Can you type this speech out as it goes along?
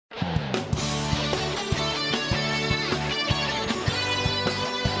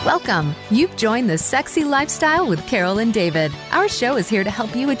Welcome. You've joined the Sexy Lifestyle with Carol and David. Our show is here to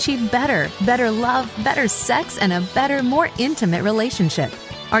help you achieve better love, better sex, and a better, more intimate relationship.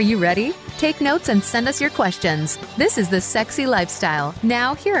 Are you ready? Take notes and send us your questions. This is the Sexy Lifestyle.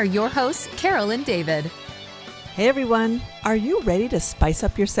 Now, here are your hosts, Carol and David. Hey everyone, are you ready to spice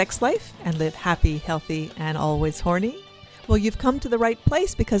up your sex life and live happy, healthy, and always horny? Well, you've come to the right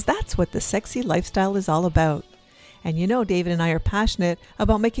place because that's what the Sexy Lifestyle is all about. And you know, David and I are passionate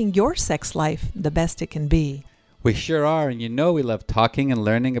about making your sex life the best it can be. We sure are, and you know we love talking and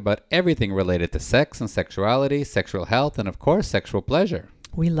learning about everything related to sex and sexuality, sexual health, and of course, sexual pleasure.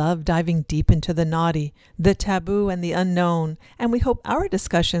 We love diving deep into the naughty, the taboo, and the unknown, and we hope our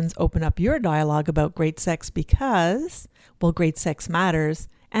discussions open up your dialogue about great sex because, well, great sex matters,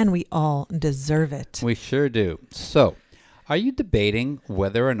 and we all deserve it. We sure do. So, are you debating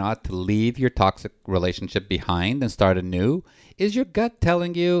whether or not to leave your toxic relationship behind and start anew? Is your gut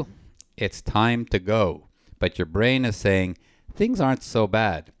telling you it's time to go, but your brain is saying things aren't so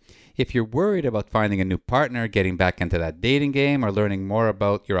bad? If you're worried about finding a new partner, getting back into that dating game, or learning more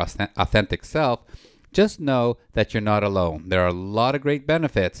about your authentic self, just know that you're not alone. There are a lot of great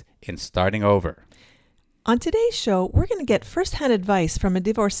benefits in starting over. On today's show, we're going to get first-hand advice from a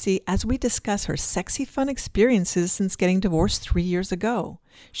divorcee as we discuss her sexy fun experiences since getting divorced 3 years ago.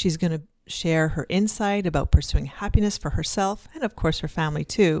 She's going to share her insight about pursuing happiness for herself and, of course, her family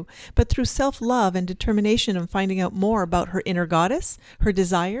too, but through self-love and determination and finding out more about her inner goddess, her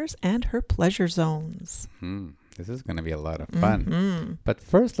desires, and her pleasure zones. This is going to be a lot of fun. But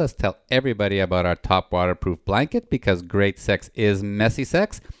first, let's tell everybody about our top waterproof blanket because great sex is messy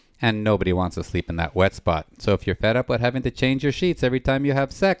sex. And nobody wants to sleep in that wet spot. So if you're fed up with having to change your sheets every time you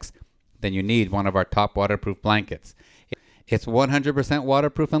have sex, then you need one of our top waterproof blankets. It's 100%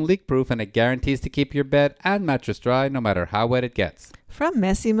 waterproof and leak-proof, and it guarantees to keep your bed and mattress dry no matter how wet it gets. From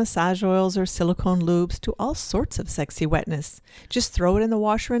messy massage oils or silicone lubes to all sorts of sexy wetness. Just throw it in the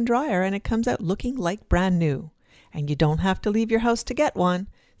washer and dryer and it comes out looking like brand new. And you don't have to leave your house to get one.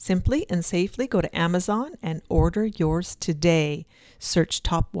 Simply and safely go to Amazon and order yours today. Search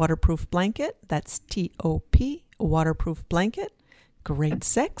Top Waterproof Blanket. That's T-O-P, waterproof blanket. Great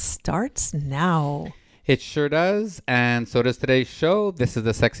sex starts now. It sure does, and so does today's show. This is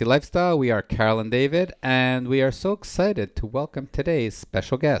The Sexy Lifestyle. We are Carol and David, and we are so excited to welcome today's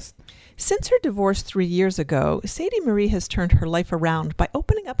special guest. Since her divorce 3 years ago, Sadie Marie has turned her life around by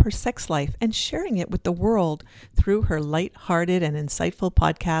opening up her sex life and sharing it with the world through her light-hearted and insightful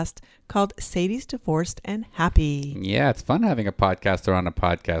podcast called Sadie's Divorced and Happpy. Yeah, it's fun having a podcaster on a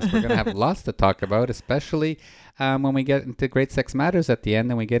podcast. We're going to have lots to talk about, especially when we get into Great Sex Matters at the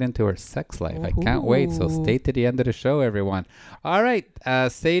end and we get into her sex life. I can't wait, so stay to the end of the show, everyone. All right,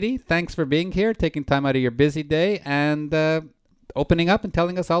 Sadie, thanks for being here, taking time out of your busy day, and opening up and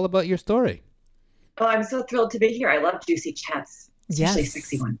telling us all about your story. Oh, I'm so thrilled to be here. I love juicy chats, especially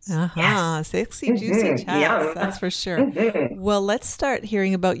sexy ones. Yes. Sexy, juicy chats, that's for sure. Well, let's start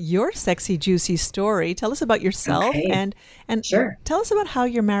hearing about your sexy, juicy story. Tell us about yourself and sure. Tell us about how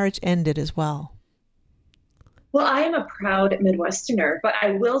your marriage ended as well. Well, I am a proud Midwesterner, but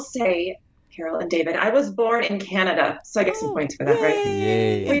I will say, Carol and David, I was born in Canada, so I get some points for that, right?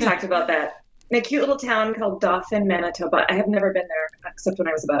 Yay. We talked about that. In a cute little town called Dauphin, Manitoba. I have never been there except when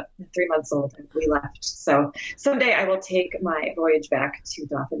I was about 3 months old and we left. So someday I will take my voyage back to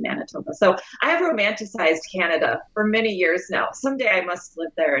Dauphin, Manitoba. So I have romanticized Canada for many years now. Someday I must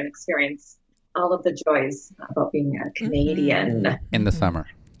live there and experience all of the joys about being a Canadian. In the summer.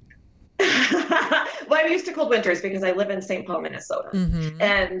 Well, I'm used to cold winters because I live in St. Paul, Minnesota.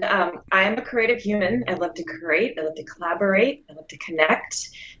 And I am a creative human. I love to create. I love to collaborate. I love to connect.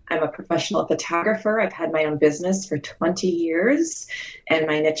 I'm a professional photographer. I've had my own business for 20 years, and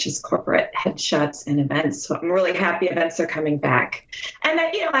my niche is corporate headshots and events. So I'm really happy events are coming back. And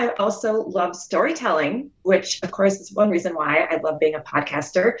I also love storytelling, which of course is one reason why I love being a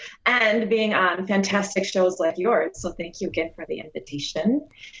podcaster and being on fantastic shows like yours. So thank you again for the invitation.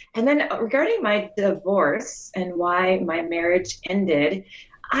 And then regarding my divorce and why my marriage ended,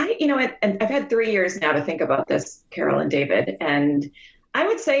 and I've had 3 years now to think about this, Carol and David, and I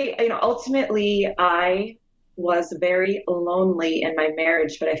would say, ultimately I was very lonely in my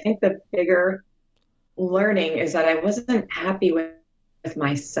marriage, but I think the bigger learning is that I wasn't happy with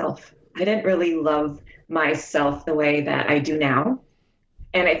myself. I didn't really love myself the way that I do now.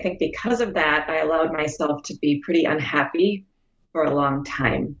 And I think because of that, I allowed myself to be pretty unhappy for a long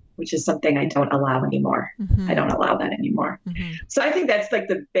time, which is something I don't allow anymore. I don't allow that anymore. So I think that's like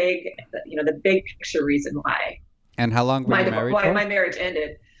the big picture reason why. And how long were you married for? My marriage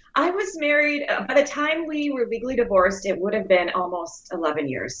ended. I was married. By the time we were legally divorced, it would have been almost 11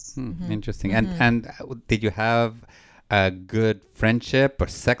 years. Interesting. And did you have a good friendship or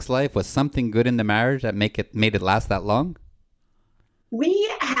sex life? Was something good in the marriage that made it last that long? We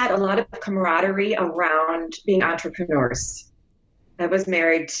had a lot of camaraderie around being entrepreneurs. I was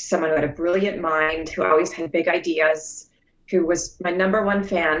married to someone who had a brilliant mind, who always had big ideas, who was my number one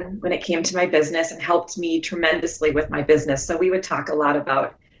fan when it came to my business and helped me tremendously with my business. So we would talk a lot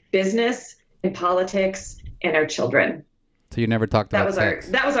about business and politics and our children. So you never talked about sex?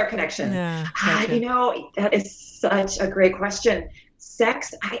 That was our connection. Yeah, gotcha. That is such a great question.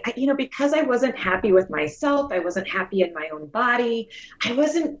 Sex, because I wasn't happy with myself, I wasn't happy in my own body, I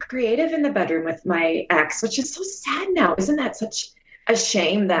wasn't creative in the bedroom with my ex, which is so sad now. Isn't that such a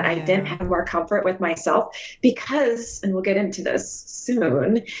shame that I didn't have more comfort with myself? Because, and we'll get into this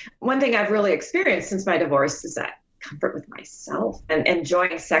soon, one thing I've really experienced since my divorce is that comfort with myself and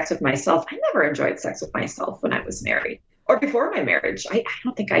enjoying sex with myself. I never enjoyed sex with myself when I was married or before my marriage. I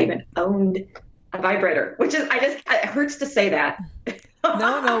don't think I even owned a vibrator, which is, it hurts to say that.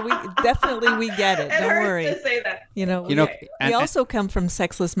 No, we get it. Don't worry. To say that. We also come from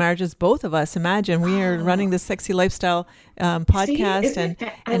sexless marriages, both of us. Imagine we are running the Sexy Lifestyle podcast, and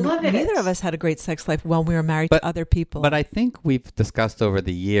neither of us had a great sex life while we were married to other people. But I think we've discussed over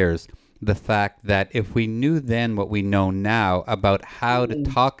the years the fact that if we knew then what we know now about how to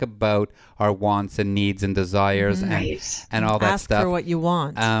talk about our wants and needs and desires and all that stuff. Ask for what you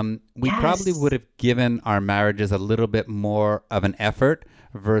want. We probably would have given our marriages a little bit more of an effort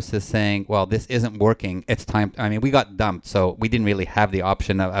versus saying, well, this isn't working. It's time. I mean, we got dumped, so we didn't really have the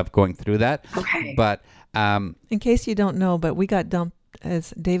option of going through that. Okay. But in case you don't know, but we got dumped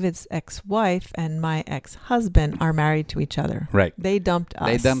as David's ex-wife and my ex-husband are married to each other. Right. They dumped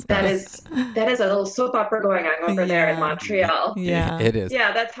us. That is a little soap opera going on over there in Montreal. Yeah. It is.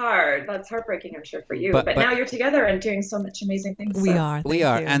 Yeah, that's hard. That's heartbreaking, I'm sure, for you. But now you're together and doing so much amazing things. We are. We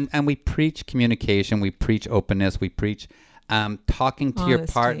are. And we preach communication. We preach openness. We preach talking to your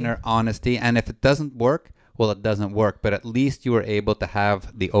partner, honesty. And if it doesn't work, well, it doesn't work, but at least you were able to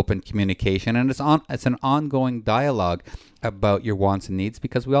have the open communication, and it's an ongoing dialogue about your wants and needs,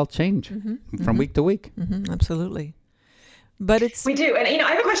 because we all change from week to week. Absolutely. But we do. And,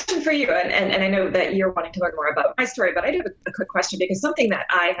 I have a question for you, and I know that you're wanting to learn more about my story, but I do have a quick question, because something that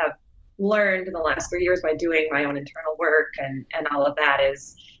I have learned in the last 3 years by doing my own internal work and all of that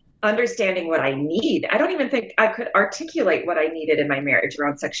is understanding what I need. I don't even think I could articulate what I needed in my marriage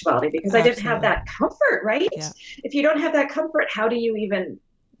around sexuality, because I didn't have that comfort, right? Yeah. If you don't have that comfort, how do you even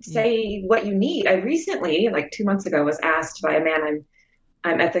say what you need? I recently, like 2 months ago, was asked by a man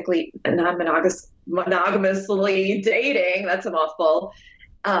I'm ethically monogamously dating. That's a mouthful.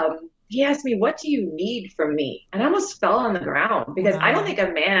 He asked me, "What do you need from me?" And I almost fell on the ground, because I don't think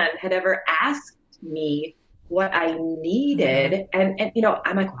a man had ever asked me what I needed. And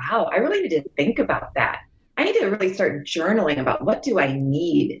I'm like, wow, I really need to think about that. I need to really start journaling about what do I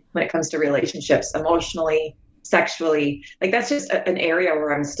need when it comes to relationships, emotionally, sexually. Like, that's just an area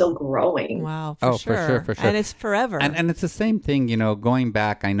where I'm still growing. Wow, for sure. And it's forever. And it's the same thing, going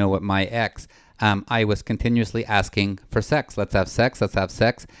back, I know with my ex, I was continuously asking for sex. Let's have sex.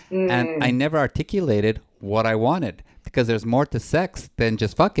 And I never articulated what I wanted, because there's more to sex than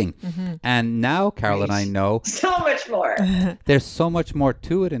just fucking. And now Carol and I know so much more. There's so much more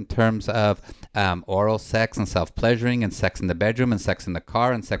to it in terms of oral sex and self-pleasuring, and sex in the bedroom, and sex in the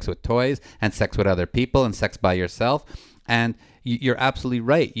car, and sex with toys, and sex with other people, and sex by yourself. And you're absolutely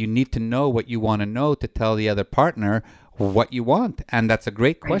right. You need to know what you want to know to tell the other partner what you want. And that's a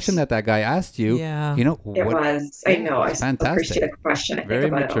great question that guy asked you. Yeah. It was. I know. I appreciate the question. Very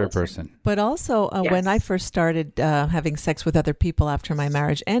mature person. But also, when I first started having sex with other people after my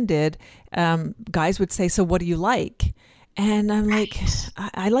marriage ended, guys would say, "So what do you like?" And I'm like,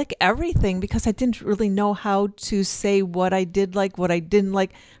 I like everything, because I didn't really know how to say what I did like, what I didn't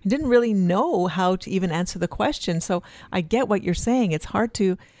like. I didn't really know how to even answer the question. So I get what you're saying. It's hard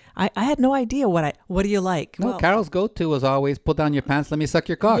to... I had no idea what do you like? No, Carol's go-to was always, pull down your pants, let me suck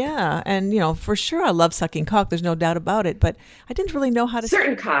your cock. Yeah, and for sure I love sucking cock. There's no doubt about it. But I didn't really know how to...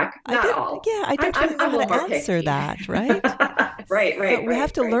 Certain cock, not all. Yeah, I didn't really know how to answer that, right? Right. But we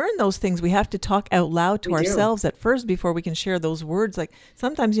have to learn those things. We have to talk out loud to ourselves at first before we can share those words. Like,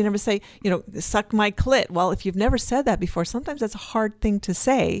 sometimes you never say, suck my clit. Well, if you've never said that before, sometimes that's a hard thing to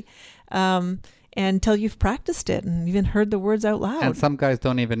say. Until you've practiced it and even heard the words out loud. And some guys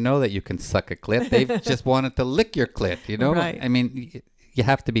don't even know that you can suck a clit. They've just wanted to lick your clit, Right. I mean, you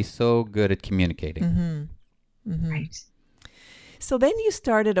have to be so good at communicating. Right. So then you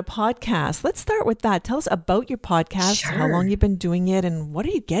started a podcast. Let's start with that. Tell us about your podcast, how long you've been doing it, and what are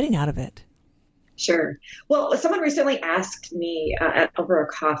you getting out of it? Sure. Well, someone recently asked me over a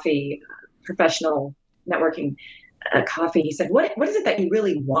coffee, professional networking coffee. He said, "What is it that you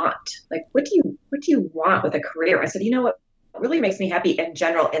really want? Like, what do you want with a career?" I said, "You know what really makes me happy in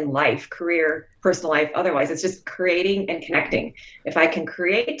general in life, career, personal life, otherwise, it's just creating and connecting. If I can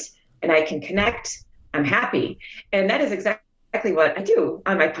create and I can connect, I'm happy." And that is exactly what I do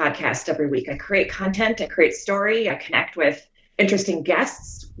on my podcast every week. I create content, I create story, I connect with interesting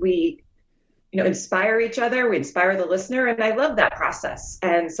guests. We inspire each other. We inspire the listener. And I love that process.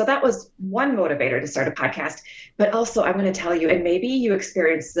 And so that was one motivator to start a podcast. But also, I'm going to tell you, and maybe you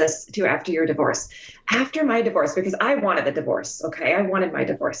experienced this too after your divorce. After my divorce, because I wanted the divorce, okay? I wanted my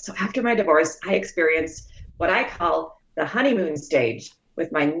divorce. So after my divorce, I experienced what I call the honeymoon stage with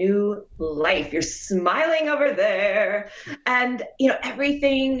my new life. You're smiling over there. And,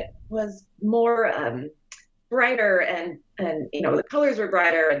 everything was more brighter and the colors were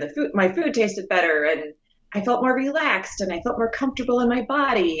brighter and my food tasted better and I felt more relaxed and I felt more comfortable in my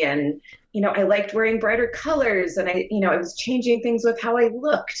body and I liked wearing brighter colors and I was changing things with how I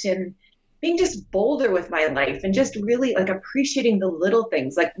looked and being just bolder with my life and just really like appreciating the little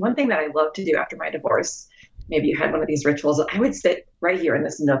things. Like one thing that I love to do after my divorce, maybe you had one of these rituals, I would sit right here in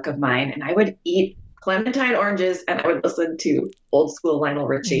this nook of mine and I would eat clementine oranges and I would listen to old school Lionel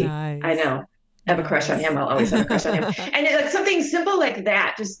Richie. Nice. I know. I have a crush on him. I'll always have a crush on him. And like something simple like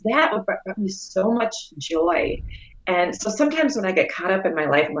that, just that would bring me so much joy. And so sometimes when I get caught up in my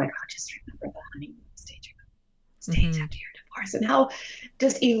life, I'm like, oh, just remember the honeymoon stage after your divorce and how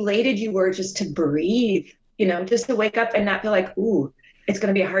just elated you were just to breathe, just to wake up and not feel like, ooh, it's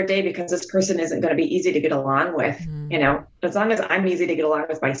going to be a hard day because this person isn't going to be easy to get along with. As long as I'm easy to get along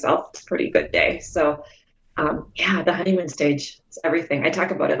with myself, it's a pretty good day. So the honeymoon stage is everything. I talk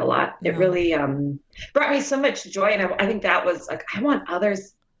about it a lot. It really brought me so much joy. And I think that was like, I want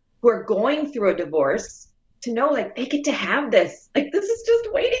others who are going through a divorce to know like they get to have this. Like this is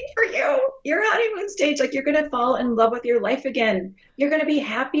just waiting for you. Your honeymoon stage, like you're going to fall in love with your life again. You're going to be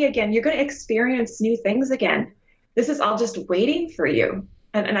happy again. You're going to experience new things again. This is all just waiting for you.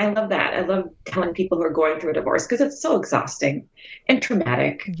 And I love that. I love telling people who are going through a divorce because it's so exhausting and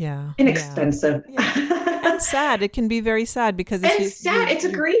traumatic and expensive. And sad. It can be very sad because it's sad. It's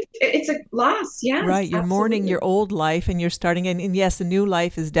a grief. It's a loss. Yes, right. You're mourning your old life and you're starting. And yes, a new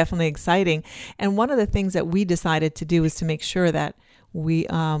life is definitely exciting. And one of the things that we decided to do is to make sure that we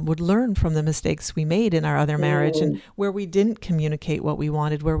would learn from the mistakes we made in our other marriage and where we didn't communicate what we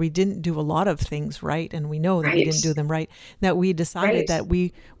wanted, where we didn't do a lot of things right. And we know that we didn't do them right, that we decided that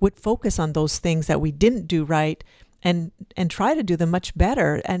we would focus on those things that we didn't do right and try to do them much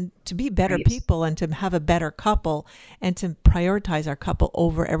better and to be better people and to have a better couple and to prioritize our couple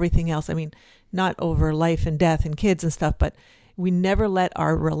over everything else. I mean, not over life and death and kids and stuff, but we never let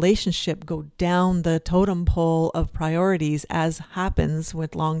our relationship go down the totem pole of priorities as happens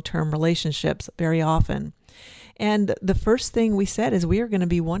with long-term relationships very often. And the first thing we said is we are going to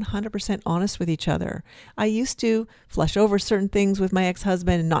be 100% honest with each other. I used to flush over certain things with my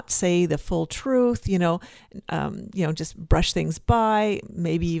ex-husband and not say the full truth, just brush things by,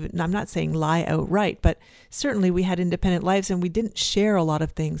 maybe even, I'm not saying lie outright, but certainly we had independent lives and we didn't share a lot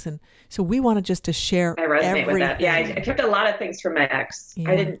of things. And so we wanted just to share I resonate everything. with that. Yeah, I kept a lot of things from my ex. Yeah.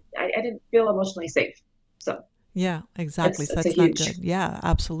 I didn't feel emotionally safe. So yeah, exactly. So that's not good. Yeah,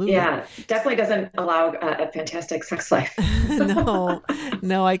 absolutely. Yeah, definitely doesn't allow a fantastic sex life.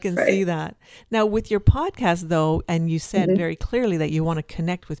 No, I can see that. Now with your podcast though, and you said very clearly that you want to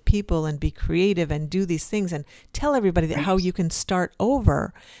connect with people and be creative and do these things and tell everybody that how you can start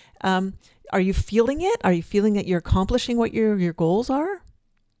over. Are you feeling it? Are you feeling that you're accomplishing what your goals are?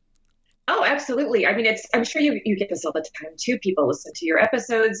 Oh, absolutely. I mean, I'm sure you get this all the time too. People listen to your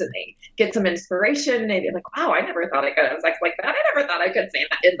episodes and they get some inspiration and they're like, wow, I never thought I could have sex like that. I never thought I could say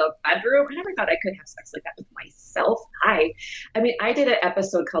that in the bedroom. I never thought I could have sex like that with myself. I did an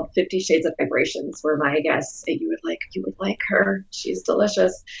episode called 50 Shades of Vibrations where my guest, you would like her. She's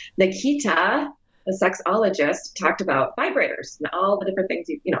delicious. Nikita, the sexologist, talked about vibrators and all the different things,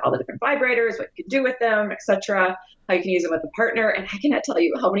 all the different vibrators, what you can do with them, etc., how you can use them with a partner. And I cannot tell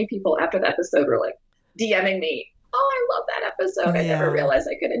you how many people after the episode were like DMing me, oh, I love that episode. I never realized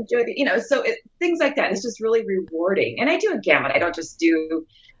I could enjoy so things like that. It's just really rewarding. And I do a gamut. I don't just do,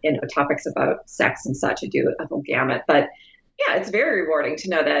 topics about sex and such. I do a whole gamut. But yeah, it's very rewarding to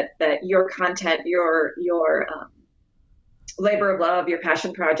know that your content, your labor of love, your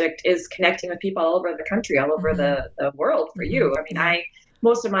passion project is connecting with people all over the country, all over the world for you. I mean,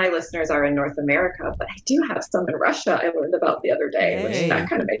 most of my listeners are in North America, but I do have some in Russia I learned about the other day, which that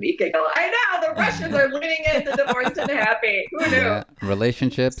kind of made me giggle. I know, the Russians are leaning into Divorced and Happy. Who knew? Yeah.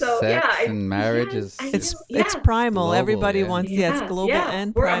 Relationships, sex, and marriage is... It's primal. Global, Everybody wants, it's global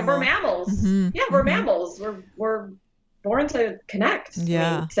and primal. We're mammals. Mm-hmm. Yeah, we're mammals. We're born to connect.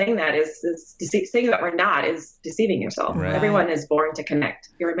 Yeah. I mean, saying that saying that we're not is deceiving yourself. Right. Everyone is born to connect.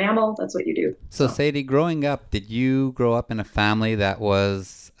 You're a mammal. That's what you do. So Sadie, growing up, did you grow up in a family that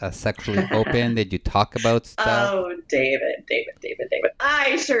was sexually open? Did you talk about stuff? Oh, David.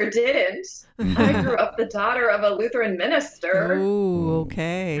 I sure didn't. I grew up the daughter of a Lutheran minister. Ooh,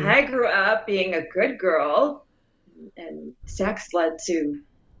 okay. I grew up being a good girl, and sex led to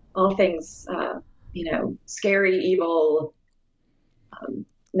all things, scary, evil.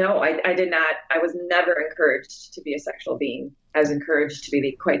 No, I did not. I was never encouraged to be a sexual being. I was encouraged to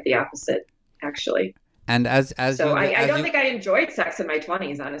be quite the opposite, actually. And I don't think I enjoyed sex in my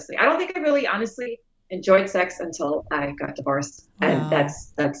 20s, honestly. I don't think I really honestly enjoyed sex until I got divorced. Wow. And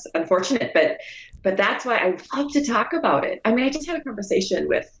that's unfortunate, but that's why I love to talk about it. I mean, I just had a conversation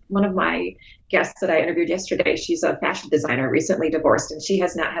with one of my guests that I interviewed yesterday. She's a fashion designer, recently divorced, and she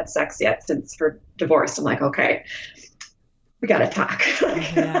has not had sex yet since her divorce. I'm like, okay, we got to talk.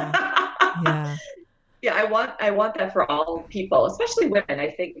 Yeah. Yeah, I want that for all people, especially women.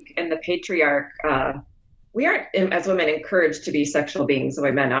 I think in the patriarch, we aren't, as women, encouraged to be sexual beings the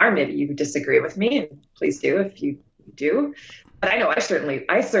way men are. Maybe you disagree with me, and please do if you do. But I know I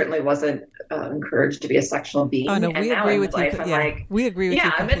certainly wasn't encouraged to be a sexual being. Oh, no, we agree with you. We agree with you.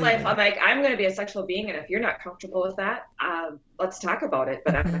 Yeah, midlife, I'm like, I'm going to be a sexual being, and if you're not comfortable with that, let's talk about it.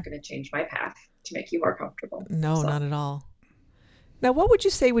 But I'm not going to change my path to make you more comfortable. No, not at all. Now, what would you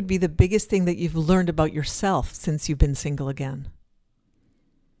say would be the biggest thing that you've learned about yourself since you've been single again?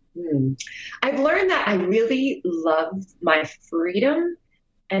 I've learned that I really love my freedom.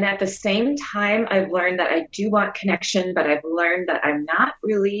 And at the same time, I've learned that I do want connection, but I've learned that I'm not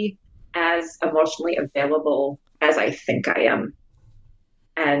really as emotionally available as I think I am.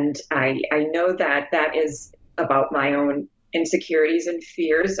 And I know that is about my own insecurities and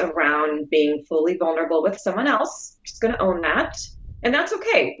fears around being fully vulnerable with someone else. I'm just going to own that. And that's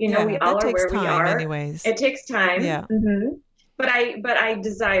okay. We all are where we are. Anyways. It takes time. Yeah. Mm-hmm. But I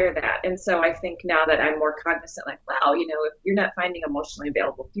desire that. And so I think now that I'm more cognizant, like, wow, if you're not finding emotionally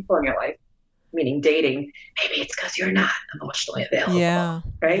available people in your life, meaning dating, maybe it's because you're not emotionally available. Yeah.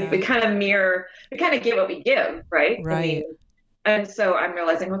 Right. Yeah. We kind of give what we give. Right. Right. And so I'm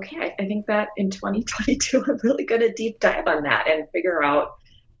realizing, okay, I think that in 2022, I'm really going to deep dive on that and figure out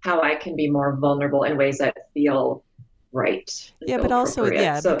how I can be more vulnerable in ways that feel right. Yeah, but also,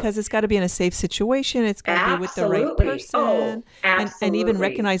 because it's got to be in a safe situation. It's got to be with the right person. And even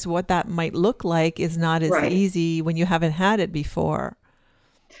recognize what that might look like is not as easy when you haven't had it before.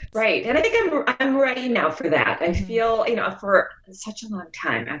 Right. And I think I'm ready now for that. I feel, for such a long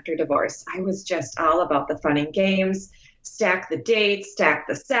time after divorce, I was just all about the fun and games, stack the dates, stack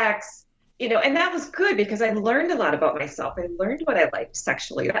the sex, and that was good because I learned a lot about myself. I learned what I liked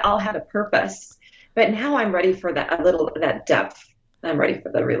sexually. It all had a purpose. But now I'm ready for that depth. I'm ready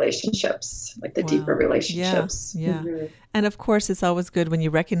for the relationships, like the deeper relationships. Yeah. Mm-hmm. And of course, it's always good when you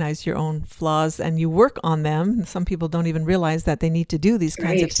recognize your own flaws and you work on them. Some people don't even realize that they need to do these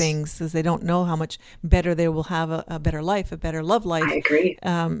kinds of things because they don't know how much better they will have a better life, a better love life. I agree.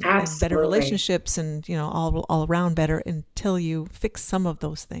 And better relationships and, all around better until you fix some of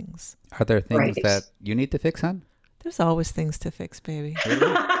those things. Are there things that you need to fix, hon? There's always things to fix, baby.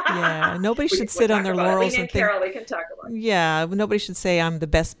 Yeah, nobody should sit on their laurels and think. Carol, we can talk about it. Yeah, nobody should say I'm the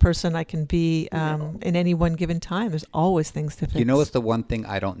best person I can be in any one given time. There's always things to fix. You know what's the one thing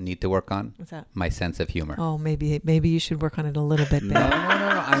I don't need to work on? What's that? My sense of humor. Oh, maybe you should work on it a little bit, baby. No.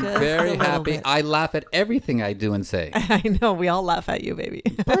 I'm very happy. I laugh at everything I do and say. I know. We all laugh at you, baby.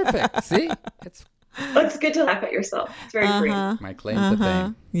 Perfect. See? It's good to laugh at yourself. It's very freeing. My claim to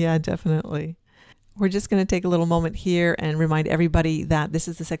fame. Yeah, definitely. We're just going to take a little moment here and remind everybody that this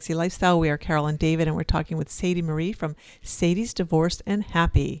is The Sexy Lifestyle. We are Carol and David, and we're talking with Sadie Marie from Sadie's Divorced and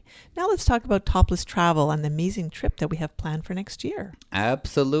Happpy. Now let's talk about topless travel and the amazing trip that we have planned for next year.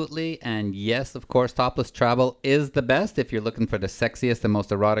 Absolutely. And yes, of course, topless travel is the best. If you're looking for the sexiest and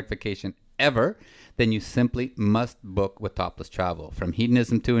most erotic vacation ever, then you simply must book with Topless Travel. From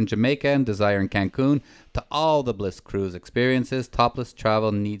Hedonism 2 in Jamaica and Desire in Cancun to all the Bliss Cruise experiences, Topless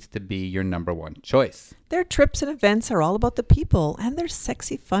Travel needs to be your number one choice. Their trips and events are all about the people and their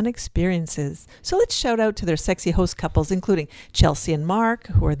sexy, fun experiences. So let's shout out to their sexy host couples, including Chelsea and Mark,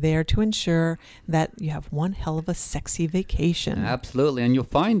 who are there to ensure that you have one hell of a sexy vacation. Absolutely. And you'll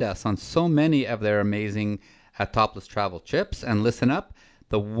find us on so many of their amazing Topless Travel trips. And listen up.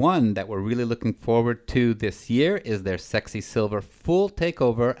 The one that we're really looking forward to this year is their Sexy Silver full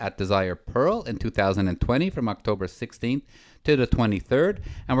takeover at Desire Pearl in 2020 from October 16th to the 23rd.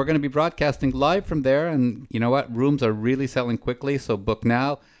 And we're going to be broadcasting live from there. And you know what? Rooms are really selling quickly, so book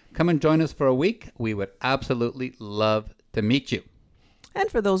now. Come and join us for a week. We would absolutely love to meet you. And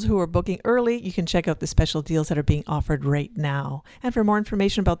for those who are booking early, you can check out the special deals that are being offered right now. And for more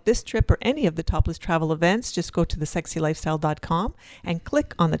information about this trip or any of the Topless Travel events, just go to thesexylifestyle.com and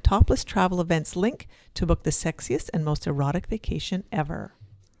click on the Topless Travel events link to book the sexiest and most erotic vacation ever.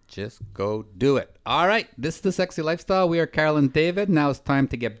 Just go do it. All right, this is The Sexy Lifestyle. We are Carol and David. Now it's time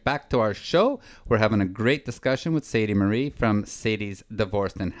to get back to our show. We're having a great discussion with Sadie Marie from Sadie's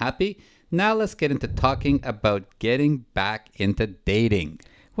Divorced and Happpy. Now let's get into talking about getting back into dating.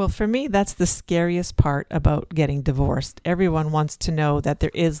 Well, for me, that's the scariest part about getting divorced. Everyone wants to know that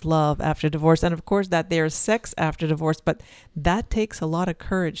there is love after divorce, and of course that there's sex after divorce, but that takes a lot of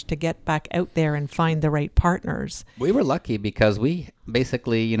courage to get back out there and find the right partners. We were lucky because we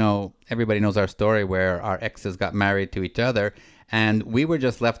basically, you know, everybody knows our story where our exes got married to each other, and we were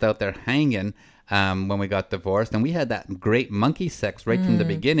just left out there hanging when we got divorced, and we had that great monkey sex right from the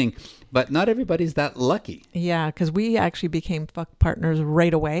beginning, but not everybody's that lucky. Yeah, because we actually became fuck partners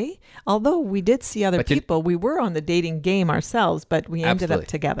right away. Although we did see other people, we were on the dating game ourselves, but we ended up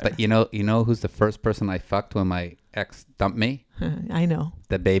together. But you know who's the first person I fucked when my ex dumped me? I know.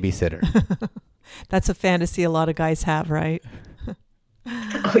 The babysitter. That's a fantasy a lot of guys have, right?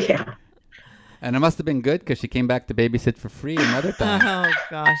 Oh, yeah. And it must have been good because she came back to babysit for free another time. Oh,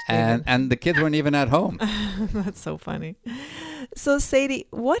 gosh. And the kids weren't even at home. That's so funny. So, Sadie,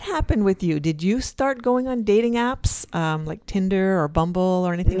 what happened with you? Did you start going on dating apps like Tinder or Bumble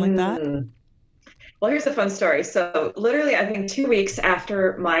or anything like that? Well, here's a fun story. So literally, I think 2 weeks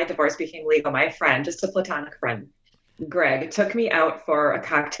after my divorce became legal, my friend, just a platonic friend, Greg, took me out for a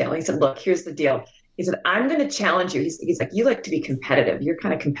cocktail. He said, look, here's the deal. He said, I'm going to challenge you. He's like, you like to be competitive. You're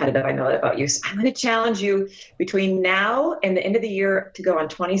kind of competitive. I know that about you. So I'm going to challenge you between now and the end of the year to go on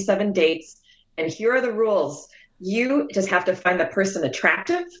 27 dates. And here are the rules. You just have to find the person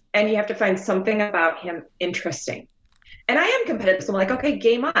attractive, and you have to find something about him interesting. And I am competitive. So I'm like, okay,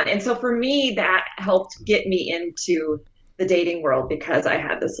 game on. And so for me, that helped get me into the dating world because I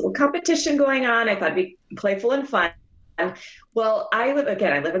had this little competition going on. I thought it'd be playful and fun. Well, I live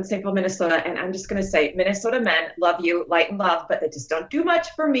in St. Paul, Minnesota, and I'm just going to say Minnesota men love you, light and love, but they just don't do much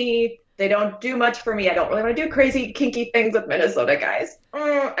for me. They don't do much for me. I don't really want to do crazy, kinky things with Minnesota guys.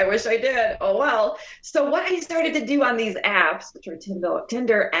 I wish I did. Oh, well. So what I started to do on these apps, which are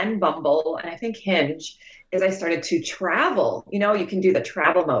Tinder and Bumble, and I think Hinge, is I started to travel. You know, you can do the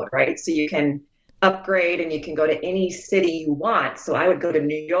travel mode, right? So you can upgrade and you can go to any city you want. So I would go to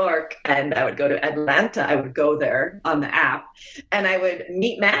New York and I would go to Atlanta. I would go there on the app and I would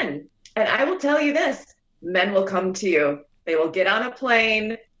meet men. And I will tell you this, men will come to you. They will get on a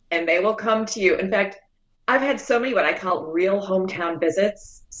plane and they will come to you. In fact, I've had so many what I call real hometown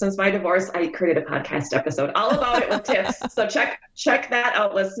visits. Since my divorce, I created a podcast episode all about it with tips. So check that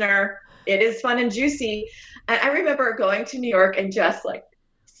out, listener. It is fun and juicy. And I remember going to New York and just like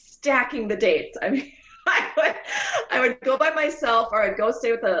stacking the dates. I mean, I would go by myself or I'd go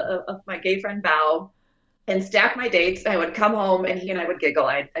stay with my gay friend Bao and stack my dates. I would come home and he and I would giggle.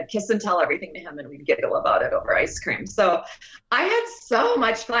 I'd kiss and tell everything to him and we'd giggle about it over ice cream. So I had so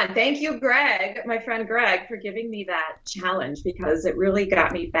much fun. Thank you, Greg, my friend Greg, for giving me that challenge because it really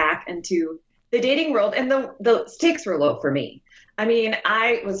got me back into the dating world and the stakes were low for me. I mean,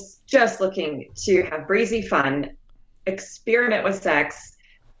 I was just looking to have breezy fun, experiment with sex,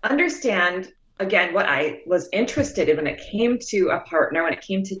 understand, again, what I was interested in when it came to a partner, when it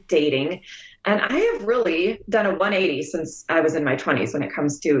came to dating. And I have really done a 180 since I was in my 20s when it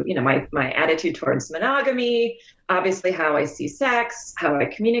comes to, you know, my attitude towards monogamy, obviously how I see sex, how I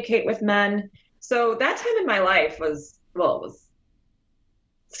communicate with men. So that time in my life was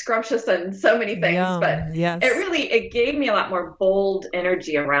scrumptious and so many things, but yes. It gave me a lot more bold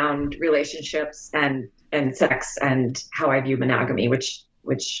energy around relationships and sex and how I view monogamy, which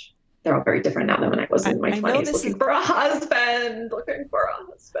they're all very different now than when I was in my 20s looking for a husband.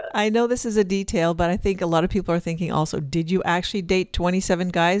 I know this is a detail, but I think a lot of people are thinking also, did you actually date 27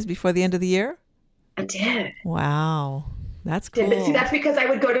 guys before the end of the year? I did. Wow. That's cool. See, that's because I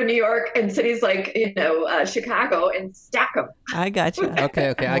would go to New York and cities like, Chicago and stack them. I got you.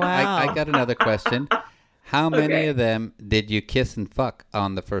 Okay. Wow. I got another question. How many of them did you kiss and fuck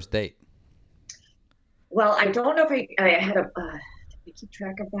on the first date? Well, I don't know if I had did I keep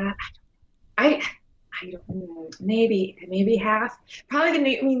track of that? I don't know. Maybe half. Probably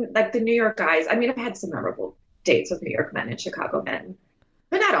the New York guys. I mean, I've had some memorable dates with New York men and Chicago men.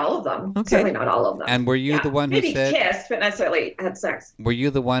 but not all of them. Okay. Certainly not all of them. And were you the one who maybe said... kissed, but not necessarily had sex. Were you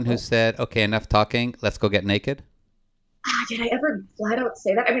the one who said, okay, enough talking, let's go get naked? Did I ever flat out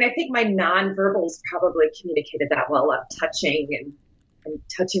say that? I mean, I think my nonverbals probably communicated that well. I'm touching and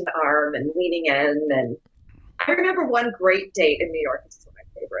touching the arm and leaning in. And I remember one great date in New York. This is one of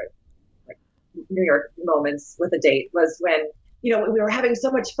my favorite New York moments with a date was when, we were having so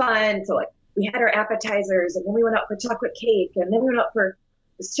much fun. So we had our appetizers and then we went out for chocolate cake and then we went out for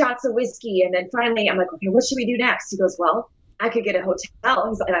shots of whiskey. And then finally I'm like, okay, what should we do next? He goes, well, I could get a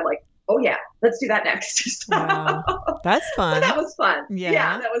hotel. And I'm like, oh yeah, let's do that next. Wow. That's fun. That was fun.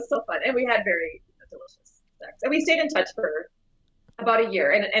 Yeah, that was so fun. And we had very delicious sex. And we stayed in touch for about a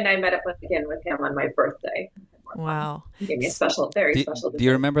year. And I met up again with him on my birthday. Wow. He gave me a special, very special. Do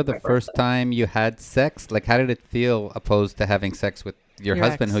you remember the first time you had sex? Like, how did it feel opposed to having sex with your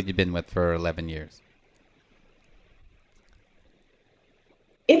husband, who you've been with for 11 years?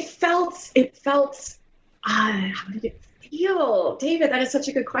 It felt, how did it feel? David, that is such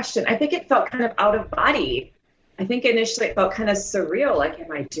a good question. I think it felt kind of out of body. I think initially it felt kind of surreal. Like,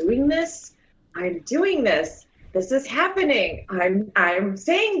 am I doing this? I'm doing this. This is happening. I'm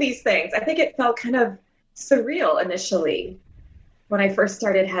saying these things. I think it felt kind of surreal initially when I first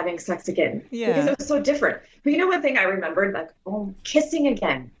started having sex again. Yeah. Because it was so different. But one thing I remembered, kissing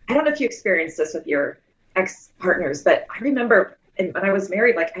again. I don't know if you experienced this with your ex-partners, but I remember when I was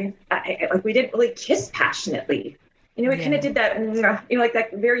married, we didn't really kiss passionately. We kind of did that, like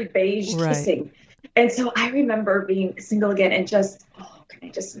that very beige kissing. And so I remember being single again and just, can I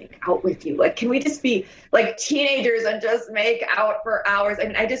just make out with you? Like, can we just be like teenagers and just make out for hours? I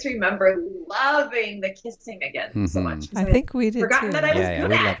mean, I just remember loving the kissing again so much. I think we did forgotten too. that I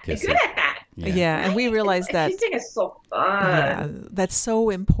was good at that. Yeah, and we realized that kissing is so fun. Yeah, that's so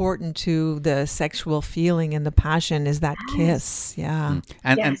important to the sexual feeling and the passion is that kiss. Yeah.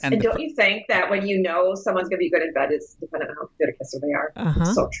 And don't you think that when someone's going to be good in bed is dependent on how good a kisser they are?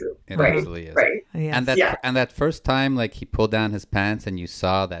 It's so true. It absolutely is. Right. Yes. And that first time, like, he pulled down his pants and you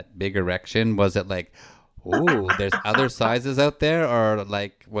saw that big erection, was it like, ooh, there's other sizes out there, or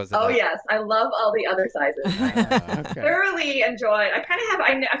like, was it? Oh, yes, I love all the other sizes. I thoroughly enjoy. I kind of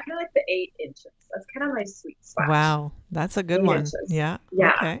like the 8 inches. That's kind of my sweet spot. Wow, that's a good one. Inches. Yeah.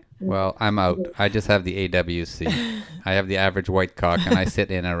 Okay. Well, I'm out. I just have the AWC. I have the average white cock, and I sit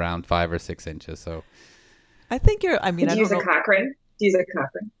in around 5 or 6 inches. So, I think you're. I mean, Do you use a cock ring?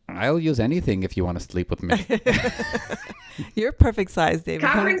 I'll use anything if you want to sleep with me. You're perfect size, David.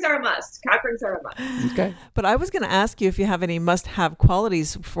 Cock rings are a must. Okay. But I was going to ask you if you have any must-have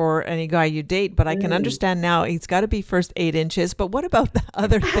qualities for any guy you date, but I can understand now he's got to be first 8 inches. But what about the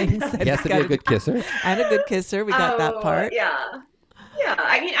other things? That He has to be a good kisser. And a good kisser. We got that part. Yeah.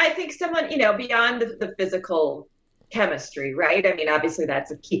 I mean, I think someone, beyond the physical chemistry, right? I mean, obviously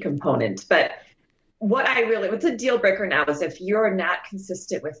that's a key component. But what's a deal breaker now is if you're not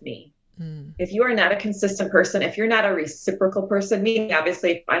consistent with me. If you are not a consistent person, if you're not a reciprocal person, meaning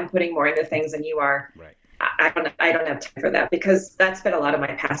obviously if I'm putting more into things than you are, right. I don't have time for that, because that's been a lot of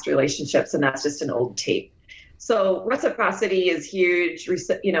my past relationships and that's just an old tape. So reciprocity is huge.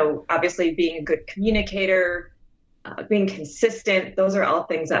 Obviously being a good communicator, being consistent, those are all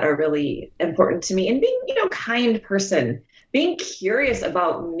things that are really important to me. And being, kind person, being curious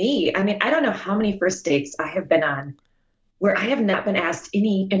about me. I mean, I don't know how many first dates I have been on where I have not been asked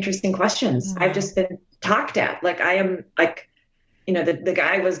any interesting questions. I've just been talked at. Like I am like, the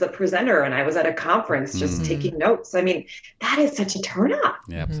guy was the presenter and I was at a conference just taking notes. I mean, that is such a turn off.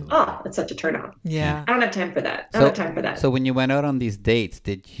 Yeah, absolutely. Oh, it's such a turn off. Yeah. I don't have time for that. So when you went out on these dates,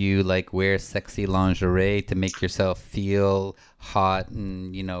 did you like wear sexy lingerie to make yourself feel hot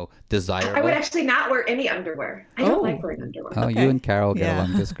and, desirable? I would actually not wear any underwear. I don't like wearing underweer. Oh, okay. You and Carol get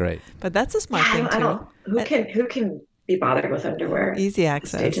along just great. But that's a smart thing too. Who can be bothered with underwear? Easy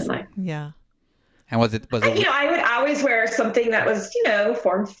access. Stage in life. Yeah. And was it? I would always wear something that was,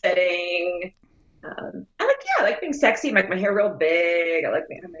 form fitting. I like being sexy. Make my hair real big. I like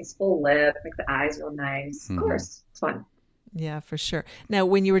to have a nice full lip. Make the eyes real nice. Of course, it's fun. Yeah, for sure. Now,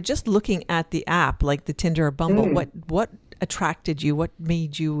 when you were just looking at the app, like the Tinder or Bumble, what attracted you? What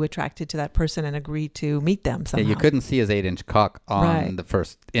made you attracted to that person and agree to meet them somehow? Yeah, you couldn't see his 8-inch cock on the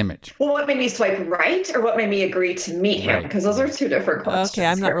first image. Well, what made me swipe right, or what made me agree to meet him? Because those are two different questions. Okay,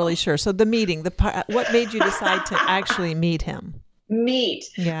 I'm not really sure. So the meeting, what made you decide to actually meet him?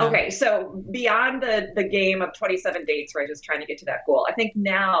 Yeah. Okay, so beyond the game of 27 dates where I'm just trying to get to that goal, I think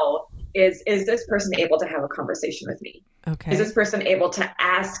now is this person able to have a conversation with me? Okay. Is this person able to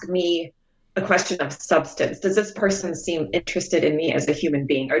ask me a question of substance? Does this person seem interested in me as a human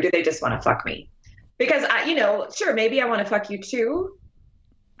being, or do they just want to fuck me? Because sure, maybe I want to fuck you too,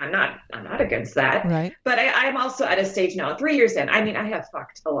 I'm not against that. Right. But I'm also at a stage now, 3 years in. I mean, I have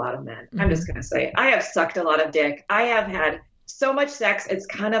fucked a lot of men. I'm just going to say, I have sucked a lot of dick. I have had so much sex. It's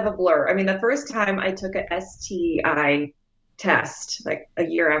kind of a blur. I mean, the first time I took a STI test, like a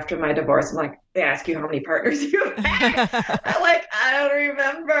year after my divorce, I'm like, they ask you how many partners you've had. I'm like, I don't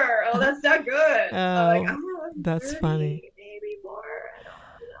remember. Oh, that's not good. I'm like, that's 30, funny. Maybe more. I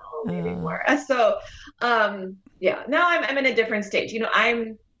don't know. Maybe more. So, yeah, now I'm in a different stage.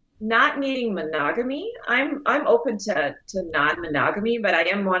 I'm not needing monogamy. I'm open to non-monogamy, but I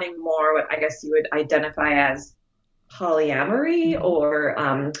am wanting more what I guess you would identify as polyamory, or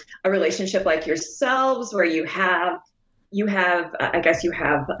a relationship like yourselves, where you have I guess you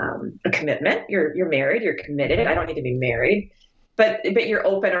have a commitment. You're married. You're committed. I don't need to be married, but you're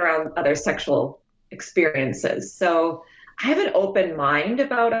open around other sexual experiences. So I have an open mind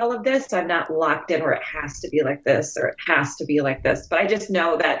about all of this. I'm not locked in where it has to be like this or it has to be like this. But I just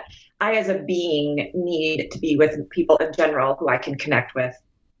know that I, as a being, need to be with people in general who I can connect with,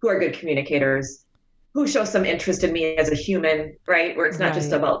 who are good communicators, who show some interest in me as a human, right? Where it's not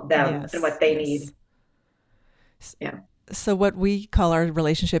just about them and what they need. Yeah. So what we call our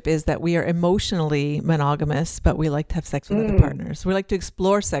relationship is that we are emotionally monogamous, but we like to have sex with other partners. We like to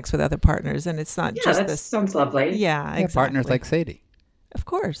explore sex with other partners, and it's not just this. Sounds lovely. Yeah, exactly. Partners like Sadie. Of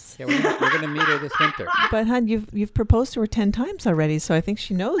course. Yeah, we're going to meet her this winter. But hon, you've proposed to her 10 times already, so I think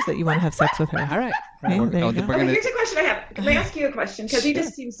she knows that you want to have sex with her. All right. There you go. Here's a question I have. Can I ask you a question? Because you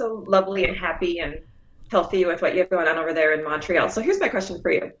just seem so lovely and happy and healthy with what you have going on over there in Montreal. So here's my question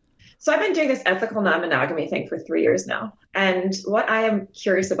for you. So I've been doing this ethical non-monogamy thing for 3 years now. And what I am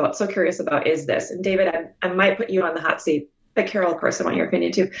curious about is this. And David, I might put you on the hot seat, but Carol, of course, I want your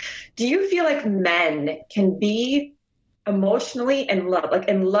opinion too. Do you feel like men can be emotionally in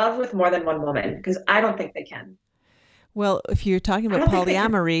love with more than one woman? Because I don't think they can. Well, if you're talking about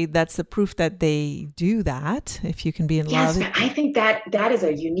polyamory, that's the proof that they do that. If you can be in love. Yes, I think that is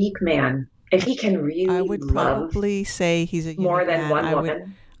a unique man. If he can really I would probably say he's a unique more than man. one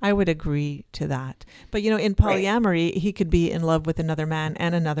woman. I would agree to that. But, in polyamory, he could be in love with another man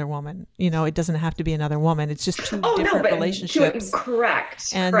and another woman. It doesn't have to be another woman. It's just two different relationships.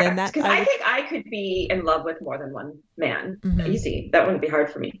 Correct. And correct. then that I think I could be in love with more than one man. Easy. That wouldn't be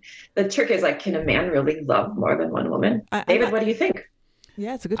hard for me. The trick is, can a man really love more than one woman? David, what do you think?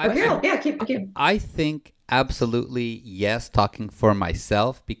 Yeah, it's a good question. Keep. I think absolutely yes, talking for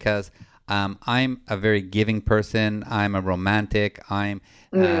myself, because I'm a very giving person. I'm a romantic. I'm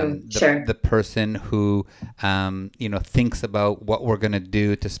the person who, thinks about what we're going to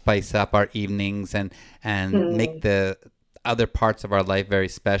do to spice up our evenings and make the other parts of our life very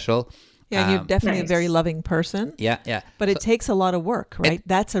special. Yeah, and you're definitely a very loving person. Yeah. But it takes a lot of work, right?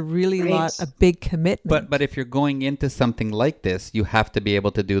 That's a big commitment. But if you're going into something like this, you have to be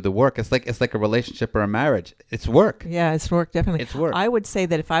able to do the work. It's like a relationship or a marriage. It's work. Yeah, it's work, definitely. It's work. I would say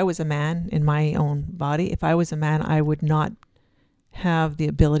that if I was a man in my own body, I would not have the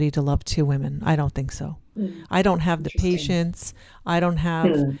ability to love two women. I don't think so. I don't have the patience. I don't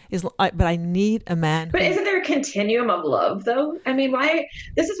have, but I need a man. But isn't there a continuum of love though? I mean, why,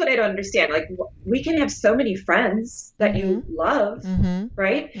 this is what I don't understand. We can have so many friends that you love,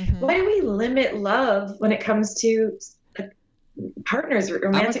 right? Why do we limit love when it comes to partners,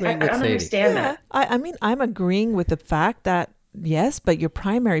 romantic? I don't understand that. I mean, I'm agreeing with the fact that yes, but your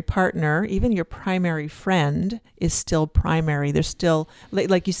primary partner, even your primary friend, is still primary. There's still,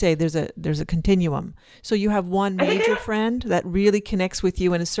 like you say, there's a continuum. So you have one major friend that really connects with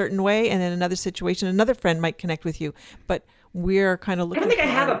you in a certain way, and in another situation, another friend might connect with you. But we're kind of looking. I don't think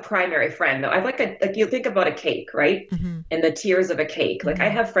I have a primary friend though. I like you think about a cake, right? And the tiers of a cake. I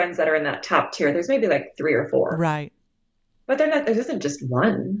have friends that are in that top tier. There's maybe 3 or 4. Right. But they're not. There isn't just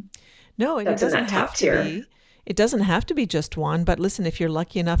one. No, it doesn't have to be. It doesn't have to be just one, but listen, if you're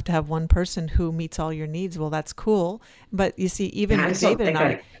lucky enough to have one person who meets all your needs, well, that's cool. But you see, even with David and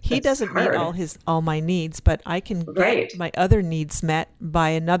I, he doesn't meet all my needs, but I can get my other needs met by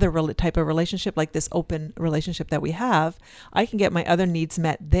another type of relationship, like this open relationship that we have. I can get my other needs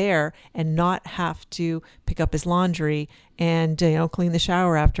met there and not have to pick up his laundry and clean the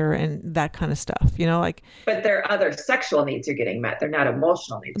shower after and that kind of stuff. But there are other sexual needs you're getting met. They're not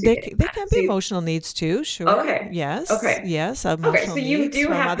emotional needs. They can be emotional needs too. Sure. Okay. Yes. Okay. Yes. Emotional so you needs do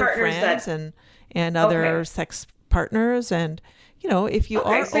from have other partners friends and other sex partners, and if you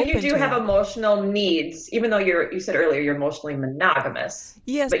are so you open do have emotional needs, even though you said earlier you're emotionally monogamous.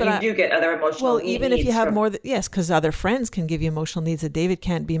 Yes, but you do get other emotional needs. Well, even if you have more, yes, because other friends can give you emotional needs. That David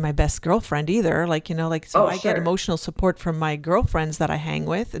can't be my best girlfriend either. I get emotional support from my girlfriends that I hang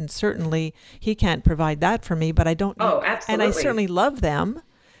with, and certainly he can't provide that for me. But I don't. Absolutely. And I certainly love them.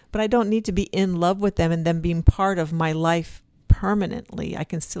 But I don't need to be in love with them and them being part of my life permanently. I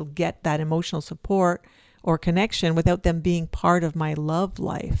can still get that emotional support or connection without them being part of my love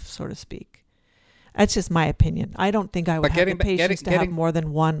life, so to speak. That's just my opinion. I don't think I would have the patience to have more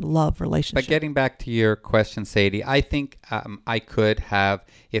than one love relationship. But getting back to your question, Sadie, I think I could have,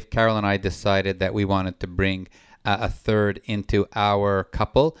 if Carol and I decided that we wanted to bring a third into our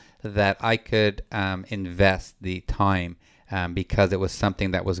couple, that I could invest the time because it was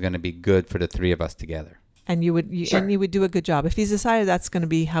something that was going to be good for the three of us together. And you would do a good job. If he's decided that's going to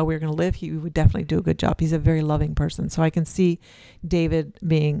be how we're going to live, he would definitely do a good job. He's a very loving person. So I can see David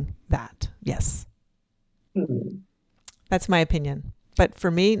being that. Yes. Mm-hmm. That's my opinion. But for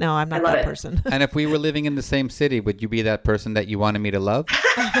me, no, I'm not that person. And if we were living in the same city, would you be that person that you wanted me to love?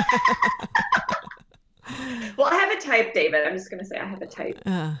 Well, I have a type, David. I'm just going to say I have a type.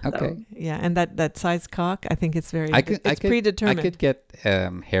 Okay. Yeah, and that size cock, I think it's predetermined. I could get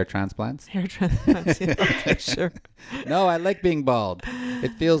hair transplants. Hair transplants, yeah. Okay, sure. No, I like being bald.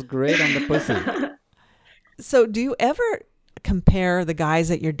 It feels great on the pussy. So do you ever compare the guys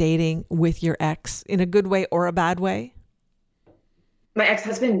that you're dating with your ex in a good way or a bad way? My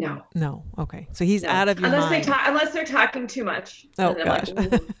ex-husband, no. No, okay. So he's out of your mind. Unless they're talking too much. Oh, gosh.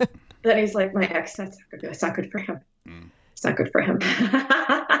 Then he's like, my ex, that's not good for him. It's not good for him.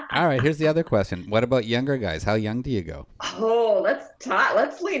 All right, here's the other question. What about younger guys? How young do you go? Oh,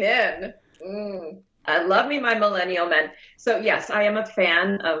 let's lean in. I love me my millennial men. So yes, I am a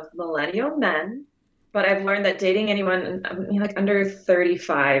fan of millennial men, but I've learned that dating anyone like under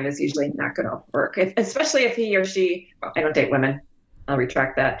 35 is usually not going to work, especially if he or she, I don't date women. I'll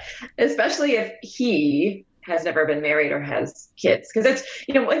retract that. Especially if he has never been married or has kids. Because it's,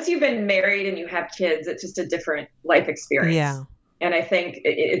 once you've been married and you have kids, it's just a different life experience. Yeah. And I think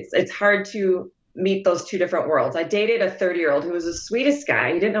it's hard to meet those two different worlds. I dated a 30-year-old who was the sweetest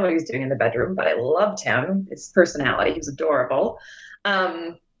guy. He didn't know what he was doing in the bedroom, but I loved him. His personality, he was adorable.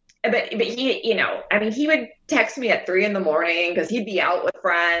 But he, he would text me at 3 a.m. because he'd be out with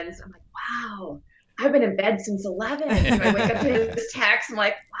friends. I'm like, wow. I've been in bed since 11. And I wake up to his text. I'm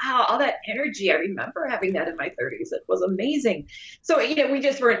like, wow, all that energy. I remember having that in my 30s. It was amazing. So, we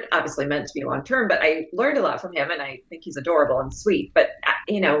just weren't obviously meant to be long term, but I learned a lot from him and I think he's adorable and sweet. But,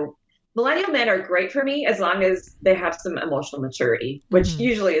 millennial men are great for me as long as they have some emotional maturity, which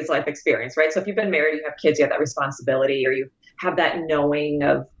usually is life experience, right? So if you've been married, you have kids, you have that responsibility, or you have that knowing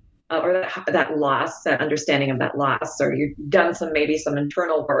of, or that loss, that understanding of that loss, or you've done some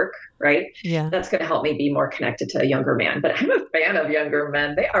internal work, right? Yeah. That's going to help me be more connected to a younger man. But I'm a fan of younger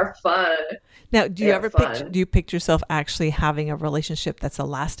men. They are fun. Now, do you picture yourself actually having a relationship that's a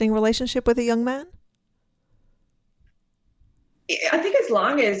lasting relationship with a young man? I think as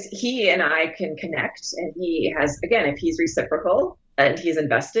long as he and I can connect and he has, again, if he's reciprocal and he's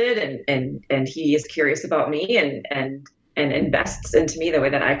invested and he is curious about me and invests into me the way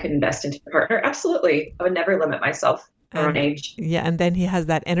that I could invest into a partner, absolutely. I would never limit myself our own age. Yeah, and then he has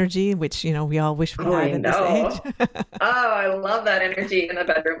that energy, which, we all wish we had at this age. I love that energy in the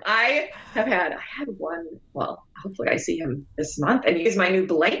bedroom. I had one, well, hopefully I see him this month and use my new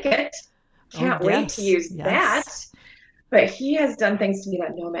blanket. Can't wait to use that. But he has done things to me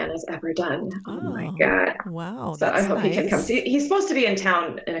that no man has ever done. Oh my God. Wow. So I hope he can come. He's supposed to be in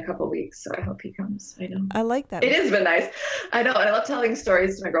town in a couple of weeks. So I hope he comes. I know. I like that. It has been nice. I know. And I love telling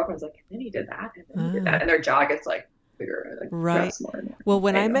stories to my girlfriends like, and then he did that. And then he did that. And their jaw gets like bigger. Like, right. More and more. Well,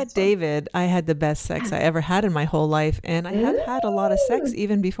 when I met David, I had the best sex I ever had in my whole life. And I have had a lot of sex.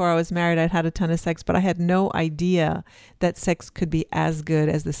 Even before I was married, I'd had a ton of sex. But I had no idea that sex could be as good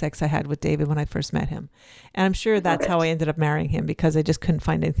as the sex I had with David when I first met him. And I'm sure that's how I ended up marrying him, because I just couldn't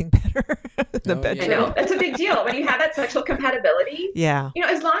find anything better in the bedroom. I know. That's a big deal. When you have that sexual compatibility. Yeah.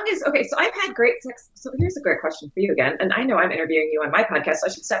 As long as, okay, so I've had great sex. So here's a great question for you again. And I know I'm interviewing you on my podcast, so I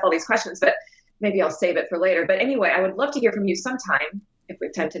should step all these questions, but maybe I'll save it for later. But anyway, I would love to hear from you sometime, if we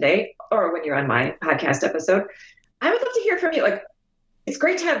have time today, or when you're on my podcast episode. I would love to hear from you. Like, it's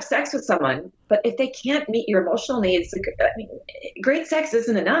great to have sex with someone, but if they can't meet your emotional needs, great sex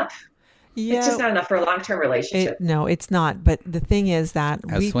isn't enough. Yeah, it's just not enough for a long-term relationship. No, it's not. But the thing is that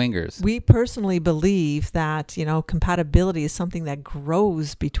swingers, we personally believe that, compatibility is something that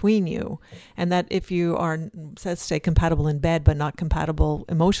grows between you. And that if you are, let's say, compatible in bed, but not compatible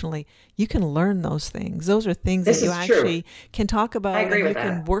emotionally, you can learn those things. Those are things that you actually can talk about. I agree with that.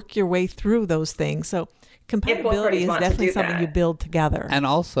 You can work your way through those things. So compatibility is definitely something you build together. And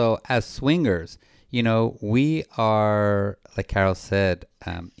also, as swingers, we are, like Carol said,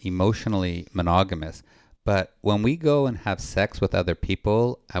 emotionally monogamous. But when we go and have sex with other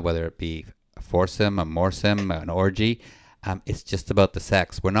people, whether it be a foursome, a moresome, an orgy, it's just about the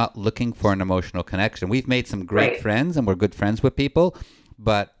sex. We're not looking for an emotional connection. We've made some great Right. friends and we're good friends with people,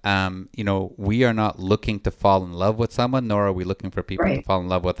 but we are not looking to fall in love with someone, nor are we looking for people to Right. fall in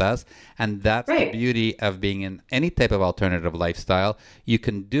love with us. And that's the Right. beauty of being in any type of alternative lifestyle. You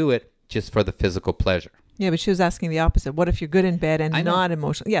can do it just for the physical pleasure. Yeah, but she was asking the opposite. What if you're good in bed and I know. not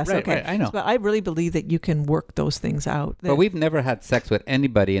emotional? Yes, Right, okay. right, I know. But I really believe that you can work those things out. But we've never had sex with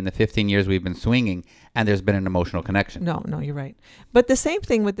anybody in the 15 years we've been swinging, and there's been an emotional connection. No, you're right. But the same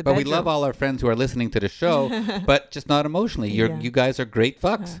thing with the But bedroom. we love all our friends who are listening to the show, but just not emotionally. Yeah. You guys are great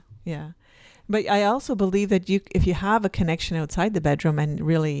fucks. Yeah. But I also believe that if you have a connection outside the bedroom and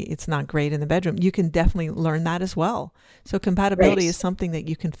really it's not great in the bedroom, you can definitely learn that as well. So compatibility Right. is something that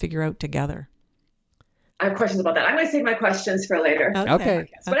you can figure out together. I have questions about that. I'm going to save my questions for later. Okay.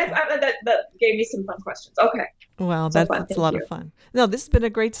 But that gave me some fun questions. Okay. Well, So that's fun. a lot Thank of fun. No, this has been a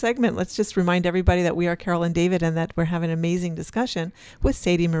great segment. Let's just remind everybody that we are Carol and David and that we're having an amazing discussion with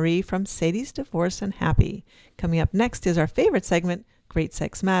Sadie Marie from Sadie's Divorce and Happpy. Coming up next is our favorite segment, Great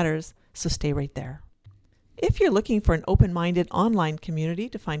Sex Matters. So stay right there. If you're looking for an open-minded online community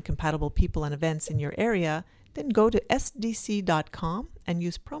to find compatible people and events in your area, then go to sdc.com and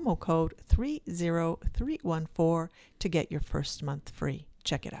use promo code 30314 to get your first month free.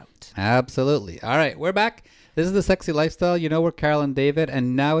 Check it out. Absolutely. All right, we're back. This is The Sexy Lifestyle. You know, we're Carol and David,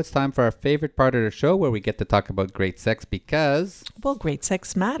 and now it's time for our favorite part of the show where we get to talk about great sex because... Well, great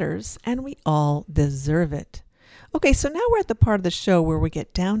sex matters, and we all deserve it. Okay, so now we're at the part of the show where we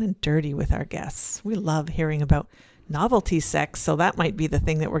get down and dirty with our guests. We love hearing about novelty sex, so that might be the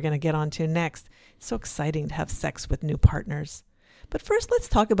thing that we're going to get onto next. It's so exciting to have sex with new partners. But first, let's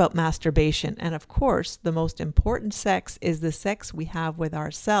talk about masturbation. And of course, the most important sex is the sex we have with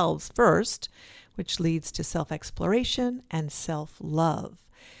ourselves first, which leads to self-exploration and self-love.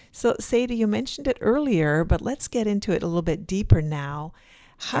 So, Sadie, you mentioned it earlier, but let's get into it a little bit deeper now.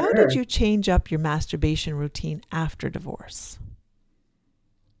 How Sure. did you change up your masturbation routine after divorce?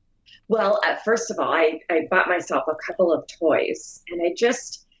 Well, first of all, I bought myself a couple of toys, and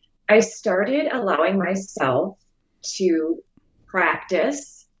I started allowing myself to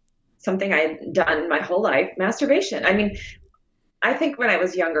practice something I'd done my whole life, masturbation. I mean, I think when I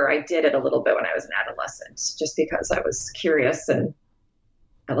was younger, I did it a little bit when I was an adolescent, just because I was curious and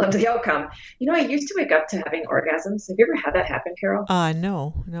I loved the outcome. I used to wake up to having orgasms. Have you ever had that happen, Carol?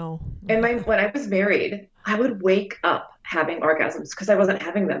 No. And when I was married, I would wake up having orgasms because I wasn't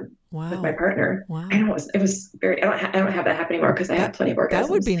having them with my partner. Wow. I know it was very. I don't have that happen anymore because I had plenty of orgasms. That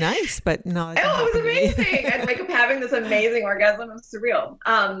would be nice, but no. It was amazing. I'd wake up having this amazing orgasm. It was surreal.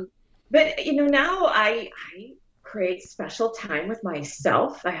 But now I create special time with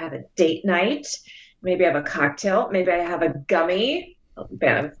myself. I have a date night. Maybe I have a cocktail. Maybe I have a gummy. A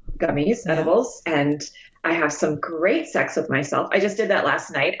fan of gummies, edibles, and I have some great sex with myself. I just did that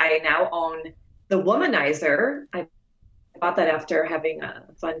last night. I now own the Womanizer. I bought that after having a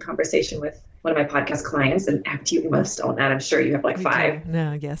fun conversation with one of my podcast clients, and after you must own that. I'm sure you have like 5.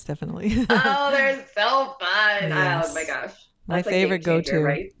 No, yes, definitely. Oh, they're so fun. Yes. Oh my gosh. My That's a favorite game changer, go-to.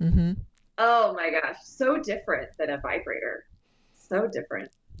 right? Mm-hmm. Oh my gosh. So different than a vibrator. So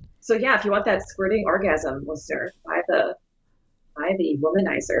different. So yeah, if you want that squirting orgasm, listener, buy the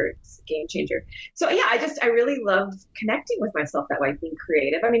Womanizer. It's a game changer. So yeah, I really loved connecting with myself that way, being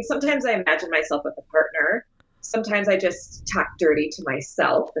creative. I mean, sometimes I imagine myself with a partner. Sometimes I just talk dirty to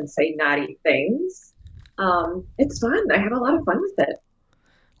myself and say naughty things. It's fun. I have a lot of fun with it.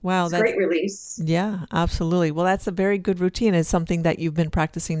 Wow, It's that's great release. Yeah, absolutely. Well, that's a very good routine. It's something that you've been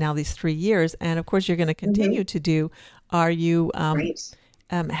practicing now these 3 years, and of course, you're going to continue to do. Are you? Right.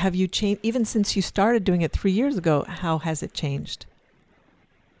 Have you changed even since you started doing it 3 years ago? How has it changed?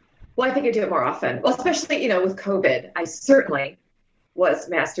 Well, I think I do it more often. Well, especially, with COVID, I certainly was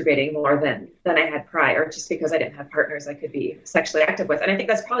masturbating more than I had prior, just because I didn't have partners I could be sexually active with. And I think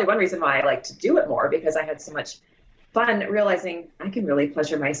that's probably one reason why I like to do it more, because I had so much fun realizing I can really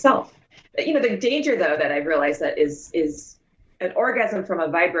pleasure myself. But, the danger, though, that I realized that is an orgasm from a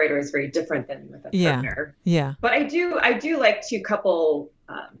vibrator is very different than with a partner. Yeah. But I do like to couple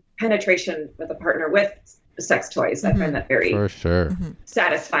penetration with a partner with sex toys. I find that very For sure.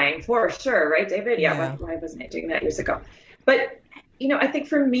 satisfying, for sure, right, David? Yeah. Why wasn't I doing that years ago? But I think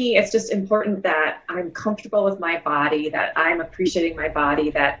for me, it's just important that I'm comfortable with my body, that I'm appreciating my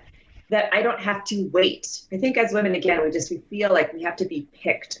body, that I don't have to wait. I think as women, again, we feel like we have to be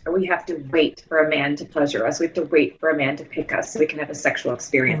picked, or we have to wait for a man to pleasure us. We have to wait for a man to pick us so we can have a sexual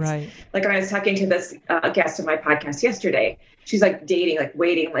experience. Right. Like when I was talking to this guest on my podcast yesterday, she's like dating, like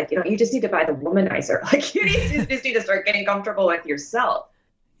waiting, like, you just need to buy the Womanizer. Like you just need to start getting comfortable with yourself.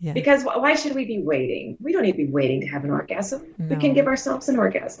 Yeah. Because why should we be waiting? We don't need to be waiting to have an orgasm. We No. can give ourselves an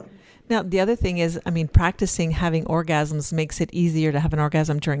orgasm. Now, the other thing is, I mean, practicing having orgasms makes it easier to have an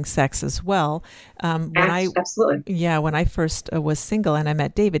orgasm during sex as well. Absolutely. Yeah, when I first was single and I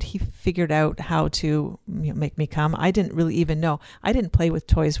met David, he figured out how to make me come. I didn't really even know. I didn't play with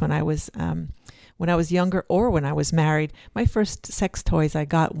toys when I was younger or when I was married. My first sex toys I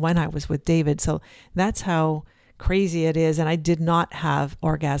got when I was with David. So that's how crazy it is. And I did not have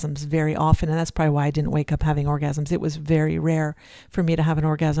orgasms very often. And that's probably why I didn't wake up having orgasms. It was very rare for me to have an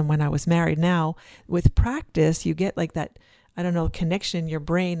orgasm when I was married. Now, with practice, you get like that, I don't know, connection in your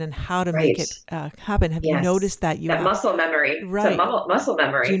brain and how to make it happen. Have you noticed that you have muscle memory? Right. It's muscle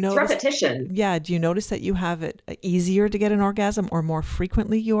memory. It's repetition. Yeah. Do you notice that you have it easier to get an orgasm or more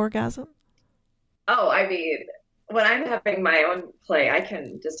frequently you orgasm? Oh, I mean, when I'm having my own play, I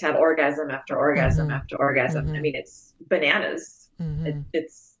can just have orgasm after orgasm after orgasm. I mean, it's bananas.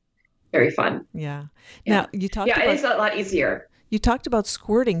 It's very fun. Yeah. Now, you talked about... Yeah, it's a lot easier. You talked about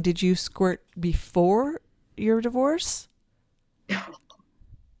squirting. Did you squirt before your divorce?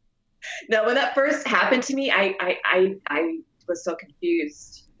 No, when that first happened to me, I was so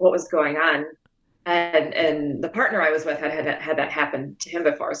confused what was going on. And the partner I was with had that happen to him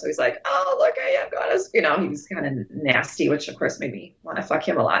before. So he's like, oh, look, I have got a, he was kind of nasty, which of course made me want to fuck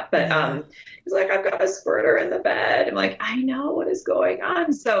him a lot. But he's like, I've got a squirter in the bed. I'm like, I know what is going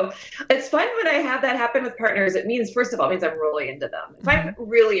on. So it's fun when I have that happen with partners. It means, first of all, it means I'm really into them. If I'm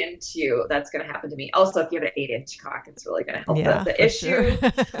really into you, that's going to happen to me. Also, if you have an 8-inch cock, it's really going to help the issue.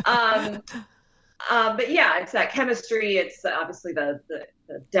 Sure. But yeah, it's that chemistry. It's obviously the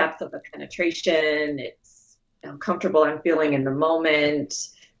depth of the penetration. It's how comfortable I'm feeling in the moment.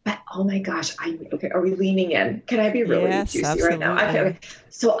 But oh my gosh, okay. Are we leaning in? Can I be really juicy absolutely. Right now? Okay.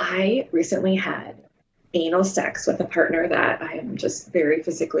 So I recently had anal sex with a partner that I am just very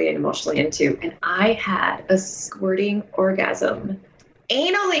physically and emotionally into, and I had a squirting orgasm.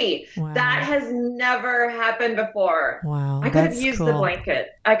 Anally. Wow. That has never happened before. Wow. I could have used the blanket.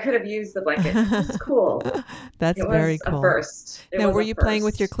 It's cool. That's very cool. A first. Now, were you playing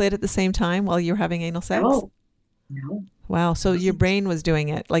with your clit at the same time while you were having anal sex? No. Wow. So your brain was doing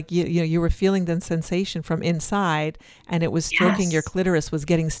it. Like you were feeling the sensation from inside and it was stroking your clitoris was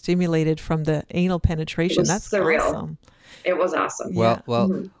getting stimulated from the anal penetration. That's surreal. Awesome. It was awesome.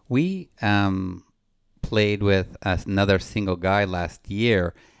 Well, we played with another single guy last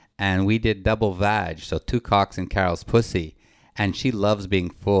year and we did double vag, so 2 cocks in Carol's pussy, and she loves being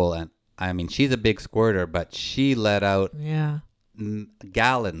full. And I mean, she's a big squirter, but she let out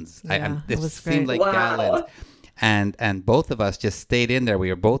gallons. It seemed like gallons. And both of us just stayed in there. We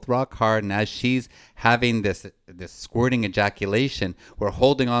were both rock hard, and as she's having this squirting ejaculation, we're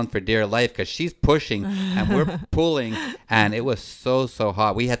holding on for dear life because she's pushing and we're pulling, and it was so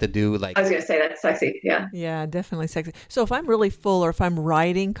hot. We had to do like... I was going to say that's sexy, yeah. Yeah, definitely sexy. So if I'm really full or if I'm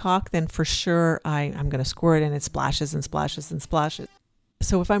riding cock, then for sure I'm going to squirt and it splashes and splashes and splashes.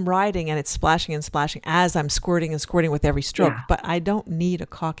 So if I'm riding and it's splashing and splashing as I'm squirting and squirting with every stroke, but I don't need a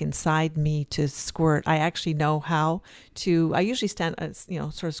cock inside me to squirt. I actually know how to, I usually stand,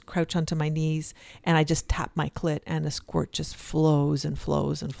 sort of crouch onto my knees and I just tap my clit and the squirt just flows and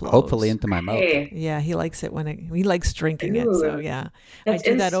flows and flows. Hopefully into my mouth. Yeah, he likes it he likes drinking it. So yeah. That's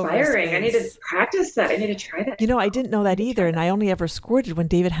inspiring. I need to practice that. I need to try that. I didn't know that either. And I only ever squirted when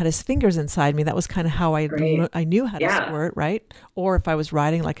David had his fingers inside me. That was kind of how I knew how to squirt, right? Or if I was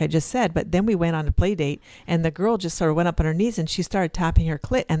riding, like I just said. But then we went on a play date and the girl just sort of went up on her knees and she started tapping her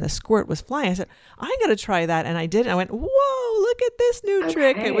clit and the squirt was flying. I said, I'm going to try that. And I did. And I went, whoa, look at this new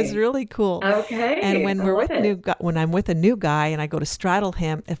trick. It was really cool. Okay. And when when I'm with a new guy and I go to straddle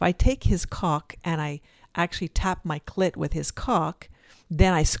him, if I take his cock and I actually tap my clit with his cock,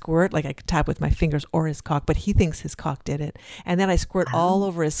 then I squirt, like I could tap with my fingers or his cock, but he thinks his cock did it. And then I squirt all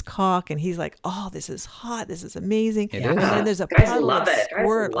over his cock and he's like, oh, this is hot. This is amazing. And then there's a puddle of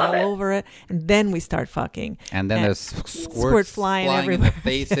squirt all over it. And then we start fucking. And then there's squirt flying everywhere. In the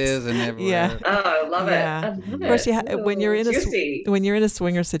faces and everywhere. Yeah. Oh, I love it. I love of course, when you're in a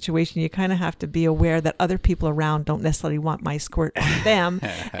swinger situation, you kind of have to be aware that other people around don't necessarily want my squirt on them.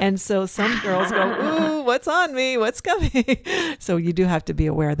 And so some girls go, ooh, what's on me? What's coming? So you do have to be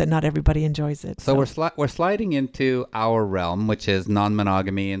aware that not everybody enjoys it. So we're sliding into our realm, which is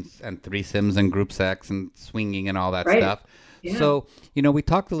non-monogamy and threesomes and group sex and swinging and all that stuff. Yeah. So, we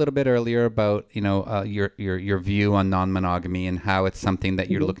talked a little bit earlier about, your view on non-monogamy and how it's something that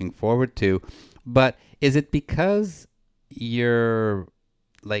you're looking forward to. But is it because you're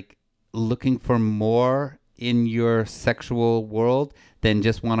like looking for more in your sexual world than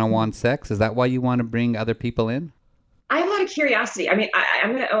just one-on-one sex? Is that why you want to bring other people in? I have a lot of curiosity. I mean,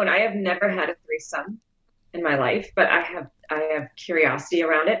 I'm going to own, I have never had a threesome in my life, but I have curiosity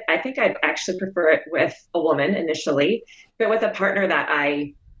around it. I think I'd actually prefer it with a woman initially, but with a partner that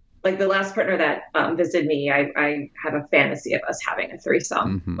like the last partner that visited me, I have a fantasy of us having a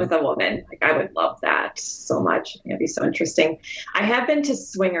threesome with a woman. Like I would love that so much. It'd be so interesting. I have been to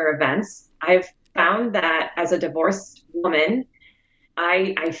swinger events. I've found that as a divorced woman,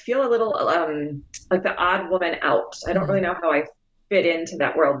 I feel a little like the odd woman out. I don't really know how I fit into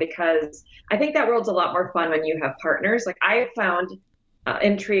that world, because I think that world's a lot more fun when you have partners. Like I have found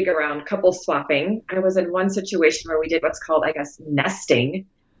intrigue around couple swapping. I was in one situation where we did what's called, I guess, nesting,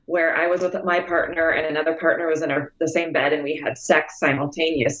 where I was with my partner and another partner was in the same bed and we had sex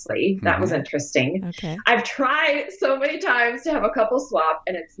simultaneously. That was interesting. Okay. I've tried so many times to have a couple swap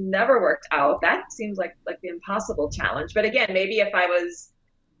and it's never worked out. That seems like the impossible challenge. But again, maybe if I was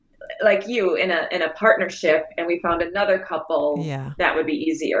like you in a partnership and we found another couple, that would be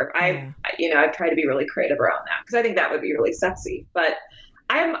easier. I try to be really creative around that because I think that would be really sexy. But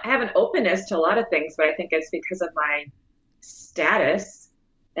I have an openness to a lot of things, but I think it's because of my status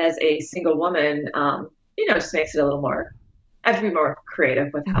as a single woman, just makes it a little more, I have to be more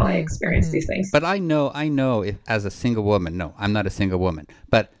creative with how I experience these things. But I know if as a single woman, no, I'm not a single woman,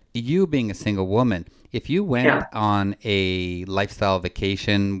 but you being a single woman, if you went on a lifestyle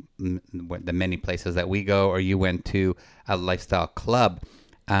vacation, the many places that we go, or you went to a lifestyle club,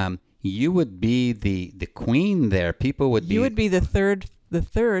 you would be the queen there. People would be. You would be the third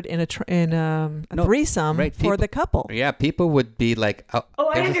in a threesome for the couple. Yeah, people would be like, I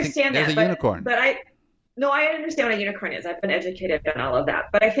understand that. There's a unicorn. But I understand what a unicorn is. I've been educated on all of that.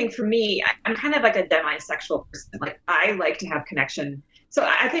 But I think for me, I'm kind of like a demisexual person. Like I like to have connection. So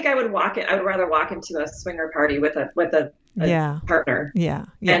I think I would rather walk into a swinger party with a partner. Yeah.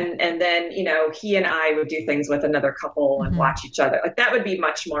 And then, he and I would do things with another couple and watch each other. Like that would be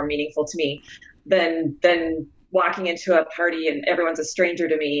much more meaningful to me than walking into a party and everyone's a stranger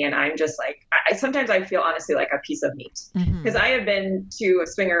to me. And I'm just like, sometimes I feel honestly like a piece of meat because I have been to a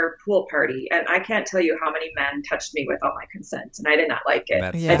swinger pool party and I can't tell you how many men touched me without my consent. And I did not like it.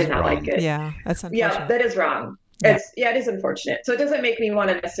 I did not like it. Yeah. That's unfortunate. Yeah, that is wrong. It is unfortunate. So it doesn't make me want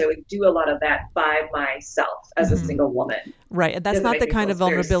to necessarily do a lot of that by myself as a single woman. Right. And that's not the kind of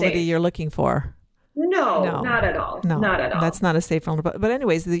vulnerability you're looking for. No, not at all. No, not at all. That's not a safe vulnerability. But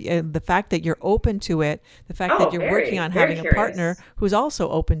anyways, the fact that you're open to it, the fact that you're working on having a partner who's also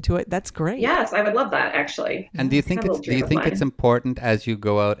open to it, that's great. Yes, I would love that actually. And do you think it's important as you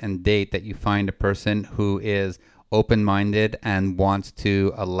go out and date that you find a person who is open-minded and wants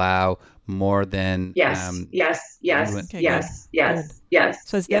to allow more than yes. So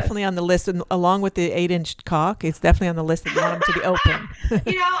it's definitely on the list, and along with the 8-inch cock, it's definitely on the list that you want them to be open.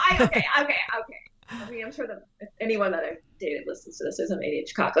 Okay. I mean, I'm sure that if anyone that I've dated listens to this is an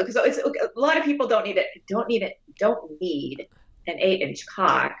 8-inch cock. So it's a lot of people don't need an 8-inch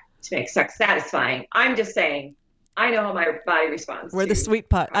cock to make sex satisfying. I'm just saying, I know how my body responds. We're the sweet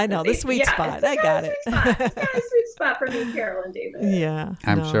spot. I know the sweet spot. I got it. It's got a sweet spot for me, Carol and David. Yeah,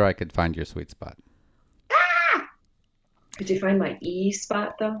 I'm sure I could find your sweet spot. Could you find my E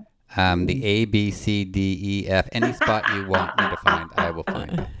spot though? The A, B, C, D, E, F. Any spot you want me to find, I will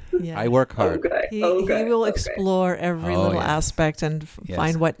find it. Yeah. I work hard. He will explore every little aspect and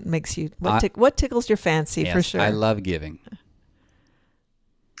find what makes you what tickles your fancy for sure. I love giving.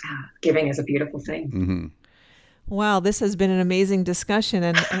 Giving is a beautiful thing. Mm-hmm. Wow, this has been an amazing discussion,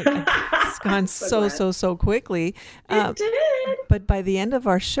 and it's gone so quickly. It did. But by the end of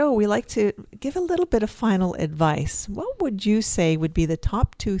our show, we like to give a little bit of final advice. What would you say would be the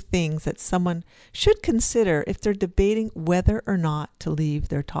top 2 things that someone should consider if they're debating whether or not to leave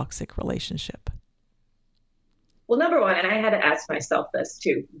their toxic relationship? Well, number one, and I had to ask myself this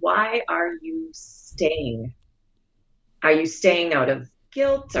too, why are you staying? Are you staying out of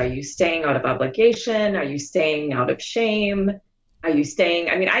guilt? Are you staying out of obligation? Are you staying out of shame? Are you staying?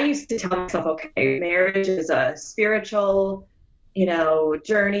 I mean, I used to tell myself, okay, marriage is a spiritual,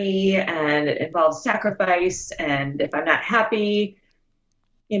 journey, and it involves sacrifice. And if I'm not happy,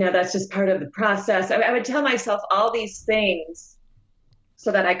 that's just part of the process. I would tell myself all these things so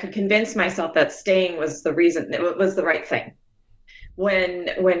that I could convince myself that staying was the reason, it was the right thing. When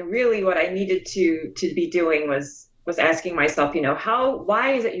really what I needed to be doing was asking myself,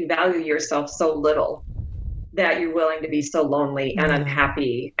 why is it you value yourself so little that you're willing to be so lonely and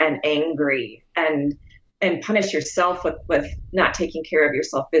unhappy and angry and punish yourself with not taking care of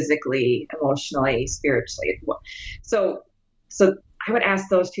yourself physically, emotionally, spiritually. So I would ask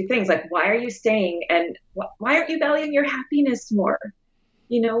those 2 things, like, why are you staying, and why aren't you valuing your happiness more?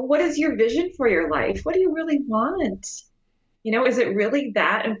 What is your vision for your life? What do you really want? Is it really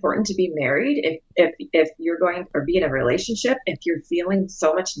that important to be married if you're going or be in a relationship, if you're feeling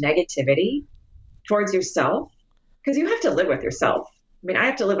so much negativity towards yourself? Because you have to live with yourself. I mean, I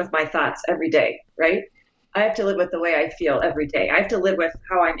have to live with my thoughts every day, right? I have to live with the way I feel every day. I have to live with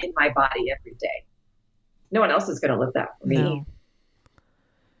how I'm in my body every day. No one else is going to live that for me. No.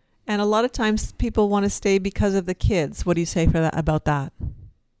 And a lot of times people want to stay because of the kids. What do you say about that?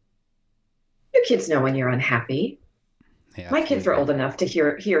 Your kids know when you're unhappy. Yeah, my kids are old enough to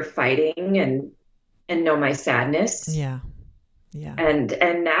hear fighting and know my sadness. Yeah. And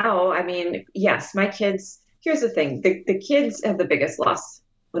now, I mean, yes, my kids, here's the thing. The kids have the biggest loss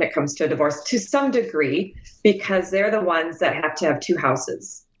when it comes to a divorce to some degree, because they're the ones that have to have two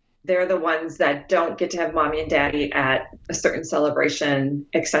houses. They're the ones that don't get to have mommy and daddy at a certain celebration,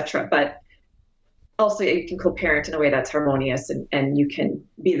 etc. But also you can co-parent in a way that's harmonious, and you can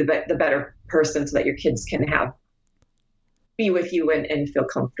be the better person so that your kids can be with you and feel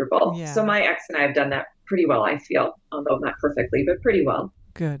comfortable. Yeah. So my ex and I have done that pretty well, I feel, although not perfectly, but pretty well.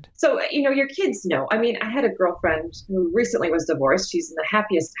 Good. So, your kids know. I mean, I had a girlfriend who recently was divorced. She's in the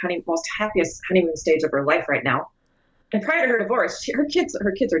most happiest honeymoon stage of her life right now. And prior to her divorce, her kids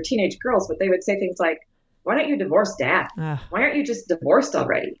are teenage girls, but they would say things like, "Why don't you divorce dad? Why aren't you just divorced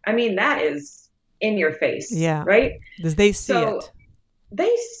already?" I mean, that is in your face. Yeah. Right? Because they see it.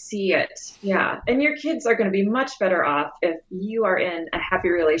 They see it. Yeah. And your kids are going to be much better off if you are in a happy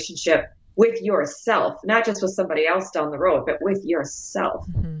relationship with yourself, not just with somebody else down the road, but with yourself.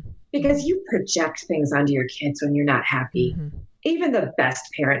 Mm-hmm. Because you project things onto your kids when you're not happy. Mm-hmm. Even the best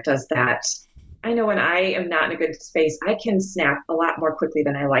parent does that. I know when I am not in a good space, I can snap a lot more quickly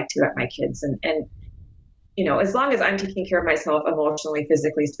than I like to at my kids. And as long as I'm taking care of myself emotionally,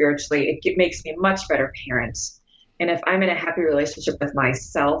 physically, spiritually, it makes me a much better parent. And if I'm in a happy relationship with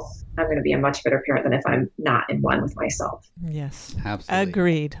myself, I'm going to be a much better parent than if I'm not in one with myself. Yes. Absolutely.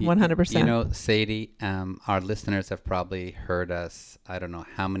 Agreed. 100%. Sadie, our listeners have probably heard us, I don't know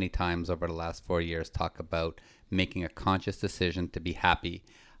how many times over the last 4 years, talk about making a conscious decision to be happy.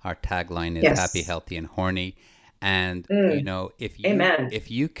 Our tagline is happy, healthy, and horny. And,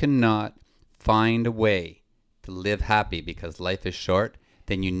 if you cannot find a way to live happy because life is short,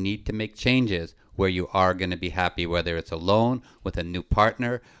 then you need to make changes where you are going to be happy, whether it's alone, with a new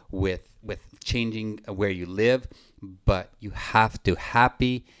partner, with changing where you live. But you have to.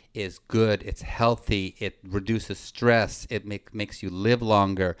 Happy is good. It's healthy. It reduces stress. It makes you live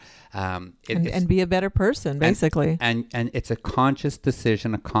longer. And be a better person, basically. And it's a conscious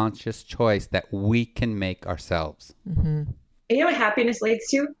decision, a conscious choice that we can make ourselves. Mm-hmm. You know what happiness leads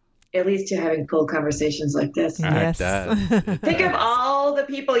to? It leads to having cool conversations like this. Yes. Think of all the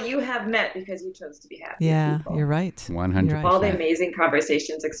people you have met because you chose to be happy. Yeah, people. You're right. 100%. All the amazing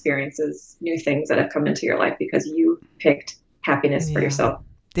conversations, experiences, new things that have come into your life because you picked happiness for yourself.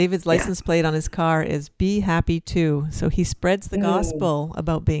 David's license plate on his car is "Be Happy Too." So he spreads the gospel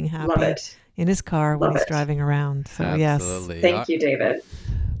about being happy in his car when he's driving around. So Absolutely. Yes. Thank you, David.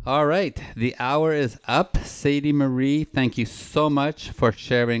 All right. The hour is up. Sadie Marie, thank you so much for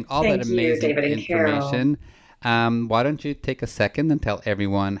sharing all that amazing information. Why don't you take a second and tell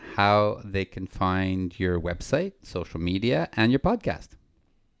everyone how they can find your website, social media, and your podcast?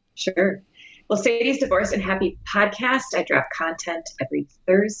 Sure. Well, Sadie's Divorced and Happy podcast. I drop content every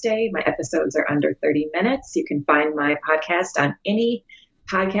Thursday. My episodes are under 30 minutes. You can find my podcast on any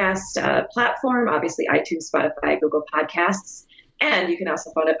podcast platform, obviously iTunes, Spotify, Google Podcasts. And you can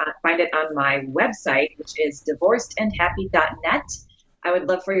also find it on my website, which is divorcedandhappy.net. I would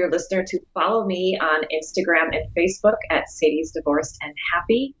love for your listener to follow me on Instagram and Facebook at Sadie's Divorced and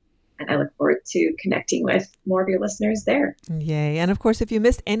Happy. And I look forward to connecting with more of your listeners there. Yay. And of course, if you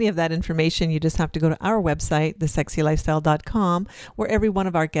missed any of that information, you just have to go to our website, thesexylifestyle.com, where every one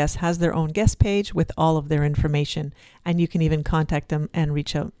of our guests has their own guest page with all of their information. And you can even contact them and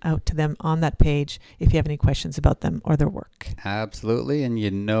reach out to them on that page if you have any questions about them or their work. Absolutely. And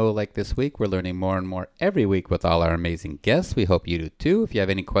like this week, we're learning more and more every week with all our amazing guests. We hope you do too. If you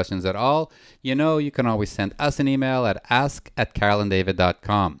have any questions at all, you can always send us an email at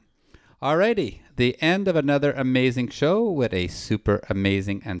ask@carolanddavid.com. Alrighty, the end of another amazing show with a super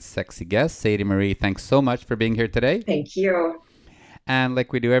amazing and sexy guest. Sadie Marie, thanks so much for being here today. Thank you. And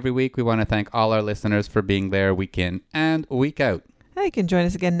like we do every week, we want to thank all our listeners for being there week in and week out. You can join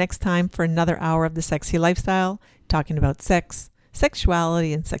us again next time for another hour of The Sexy Lifestyle, talking about sex,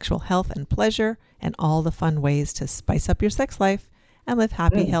 sexuality, and sexual health and pleasure, and all the fun ways to spice up your sex life. and live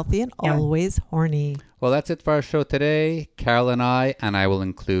happy, healthy, and always horny. Well, that's it for our show today. Carol and I will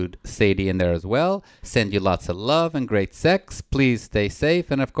include Sadie in there as well. Send you lots of love and great sex. Please stay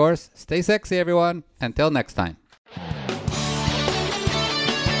safe. And of course, stay sexy, everyone. Until next time.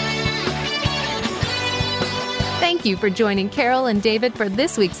 Thank you for joining Carol and David for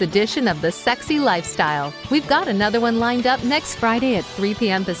this week's edition of The Sexy Lifestyle. We've got another one lined up next Friday at 3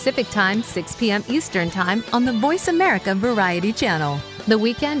 p.m. Pacific Time, 6 p.m. Eastern Time on the Voice America Variety Channel. The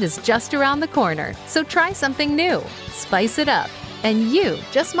weekend is just around the corner, so try something new, spice it up, and you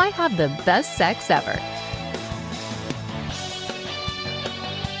just might have the best sex ever.